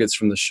could be nuggets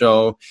from the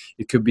show.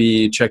 It could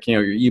be checking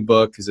out your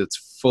ebook because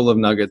it's full of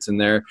nuggets in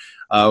there.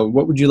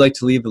 What would you like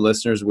to leave the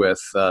listeners with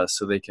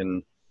so they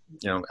can,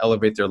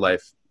 elevate their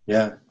life?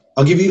 Yeah.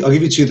 I'll give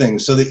you two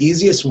things. So the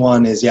easiest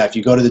one is, if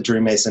you go to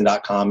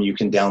thedreammason.com, you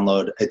can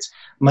download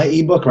my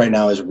ebook right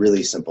now is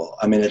really simple.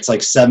 It's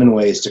like 7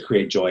 ways to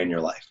create joy in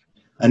your life.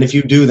 And if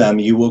you do them,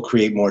 you will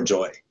create more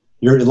joy.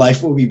 Your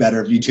life will be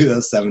better if you do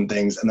those 7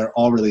 things. And they're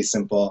all really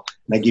simple.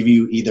 And I give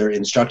you either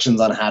instructions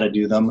on how to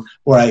do them,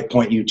 or I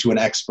point you to an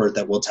expert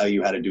that will tell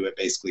you how to do it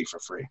basically for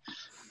free.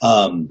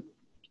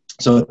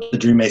 So at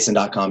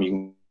thedreammason.com, you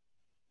can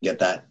get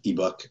that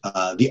ebook.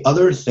 The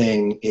other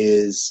thing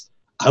is,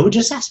 I would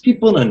just ask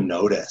people to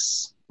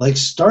notice, like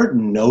start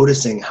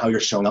noticing how you're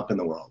showing up in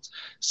the world.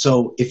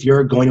 So if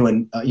you're going to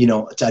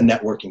a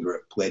networking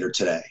group later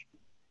today,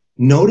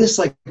 notice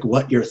like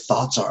what your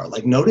thoughts are.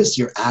 Like notice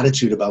your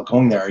attitude about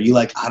going there. Are you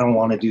like, I don't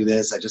want to do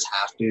this, I just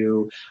have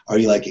to? Are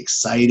you like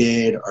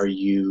excited? Are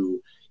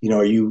you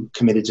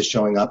committed to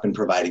showing up and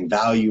providing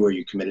value? Are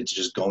you committed to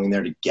just going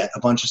there to get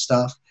a bunch of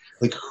stuff?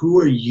 Like, who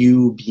are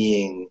you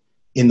being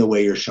in the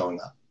way you're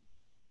showing up?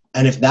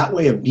 And if that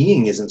way of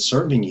being isn't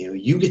serving you,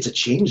 you get to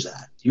change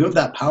that. You have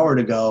that power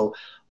to go,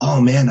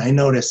 oh man, I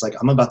noticed like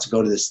I'm about to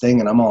go to this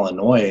thing and I'm all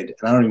annoyed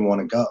and I don't even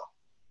want to go.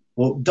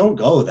 Well, don't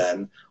go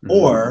then. Mm-hmm.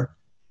 Or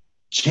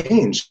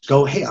change.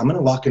 Go, hey, I'm going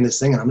to walk in this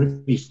thing and I'm going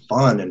to be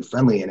fun and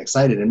friendly and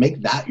excited and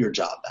make that your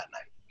job that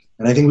night.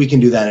 And I think we can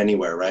do that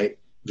anywhere, right?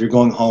 If you're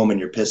going home and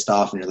you're pissed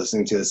off and you're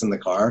listening to this in the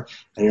car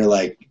and you're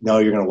like, no,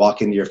 you're going to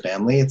walk into your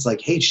family. It's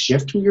like, hey,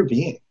 shift who you're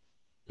being.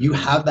 You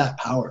have that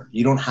power.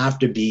 You don't have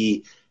to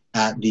be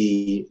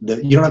you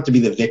don't have to be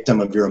the victim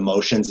of your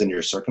emotions and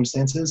your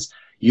circumstances.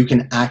 You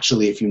can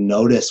actually, if you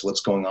notice what's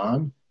going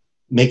on,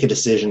 make a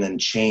decision and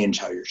change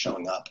how you're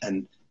showing up.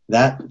 And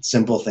that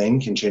simple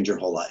thing can change your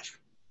whole life.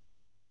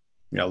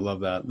 Yeah, I love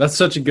that. That's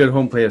such a good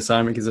home play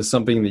assignment because it's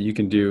something that you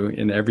can do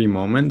in every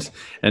moment.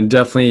 And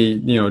definitely,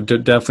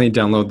 definitely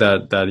download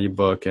that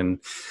ebook and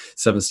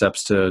 7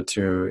 steps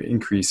to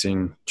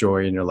increasing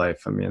joy in your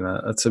life.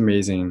 That's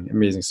amazing,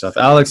 amazing stuff.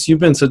 Alex, you've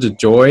been such a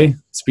joy.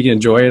 Speaking of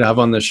joy to have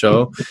on the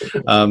show,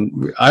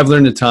 I've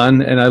learned a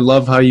ton, and I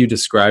love how you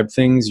describe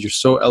things. You're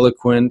so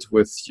eloquent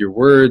with your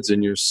words,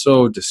 and you're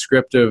so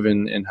descriptive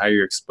in how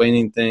you're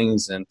explaining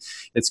things, and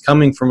it's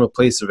coming from a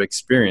place of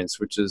experience,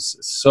 which is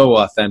so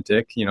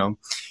authentic.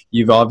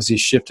 You've obviously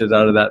shifted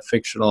out of that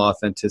fictional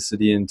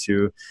authenticity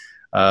into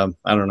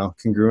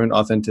congruent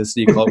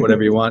authenticity, call it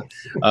whatever you want.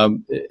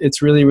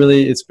 It's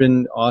really, it's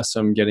been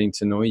awesome getting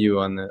to know you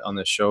on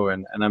the show.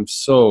 And I'm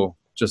so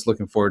just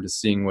looking forward to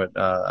seeing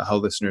how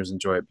listeners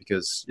enjoy it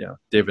because,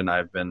 David and I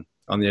have been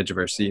on the edge of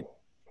our seat.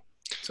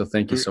 So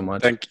thank you so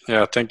much.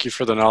 Thank you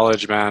for the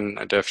knowledge, man.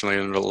 I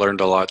definitely learned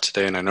a lot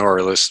today, and I know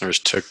our listeners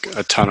took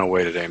a ton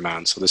away today,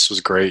 man. So this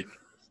was great.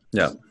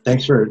 Yeah.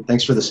 Thanks for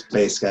the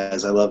space,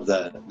 guys. I love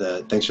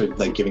the thanks for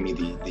like giving me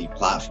the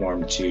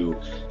platform to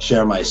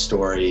share my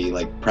story,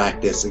 like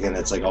practice. Again,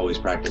 it's like always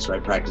practice,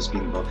 right? Practice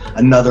being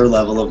another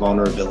level of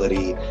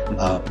vulnerability.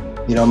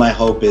 My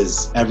hope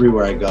is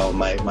everywhere I go,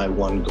 my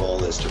one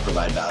goal is to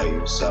provide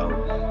value. So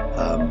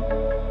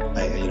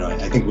I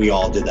I think we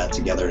all did that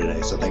together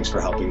today. So thanks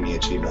for helping me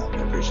achieve that.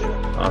 I appreciate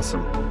it.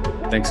 Awesome.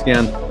 Thanks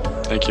again.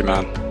 Thank you,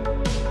 man.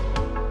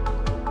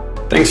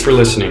 Thanks for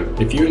listening.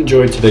 If you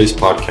enjoyed today's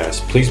podcast,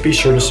 please be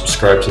sure to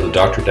subscribe to the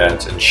Dr.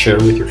 Dads and share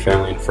with your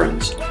family and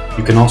friends.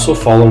 You can also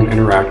follow and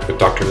interact with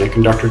Dr. Nick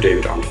and Dr.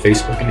 David on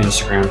Facebook and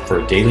Instagram for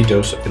a daily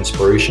dose of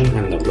inspiration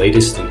and the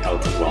latest in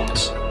health and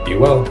wellness. Be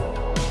well.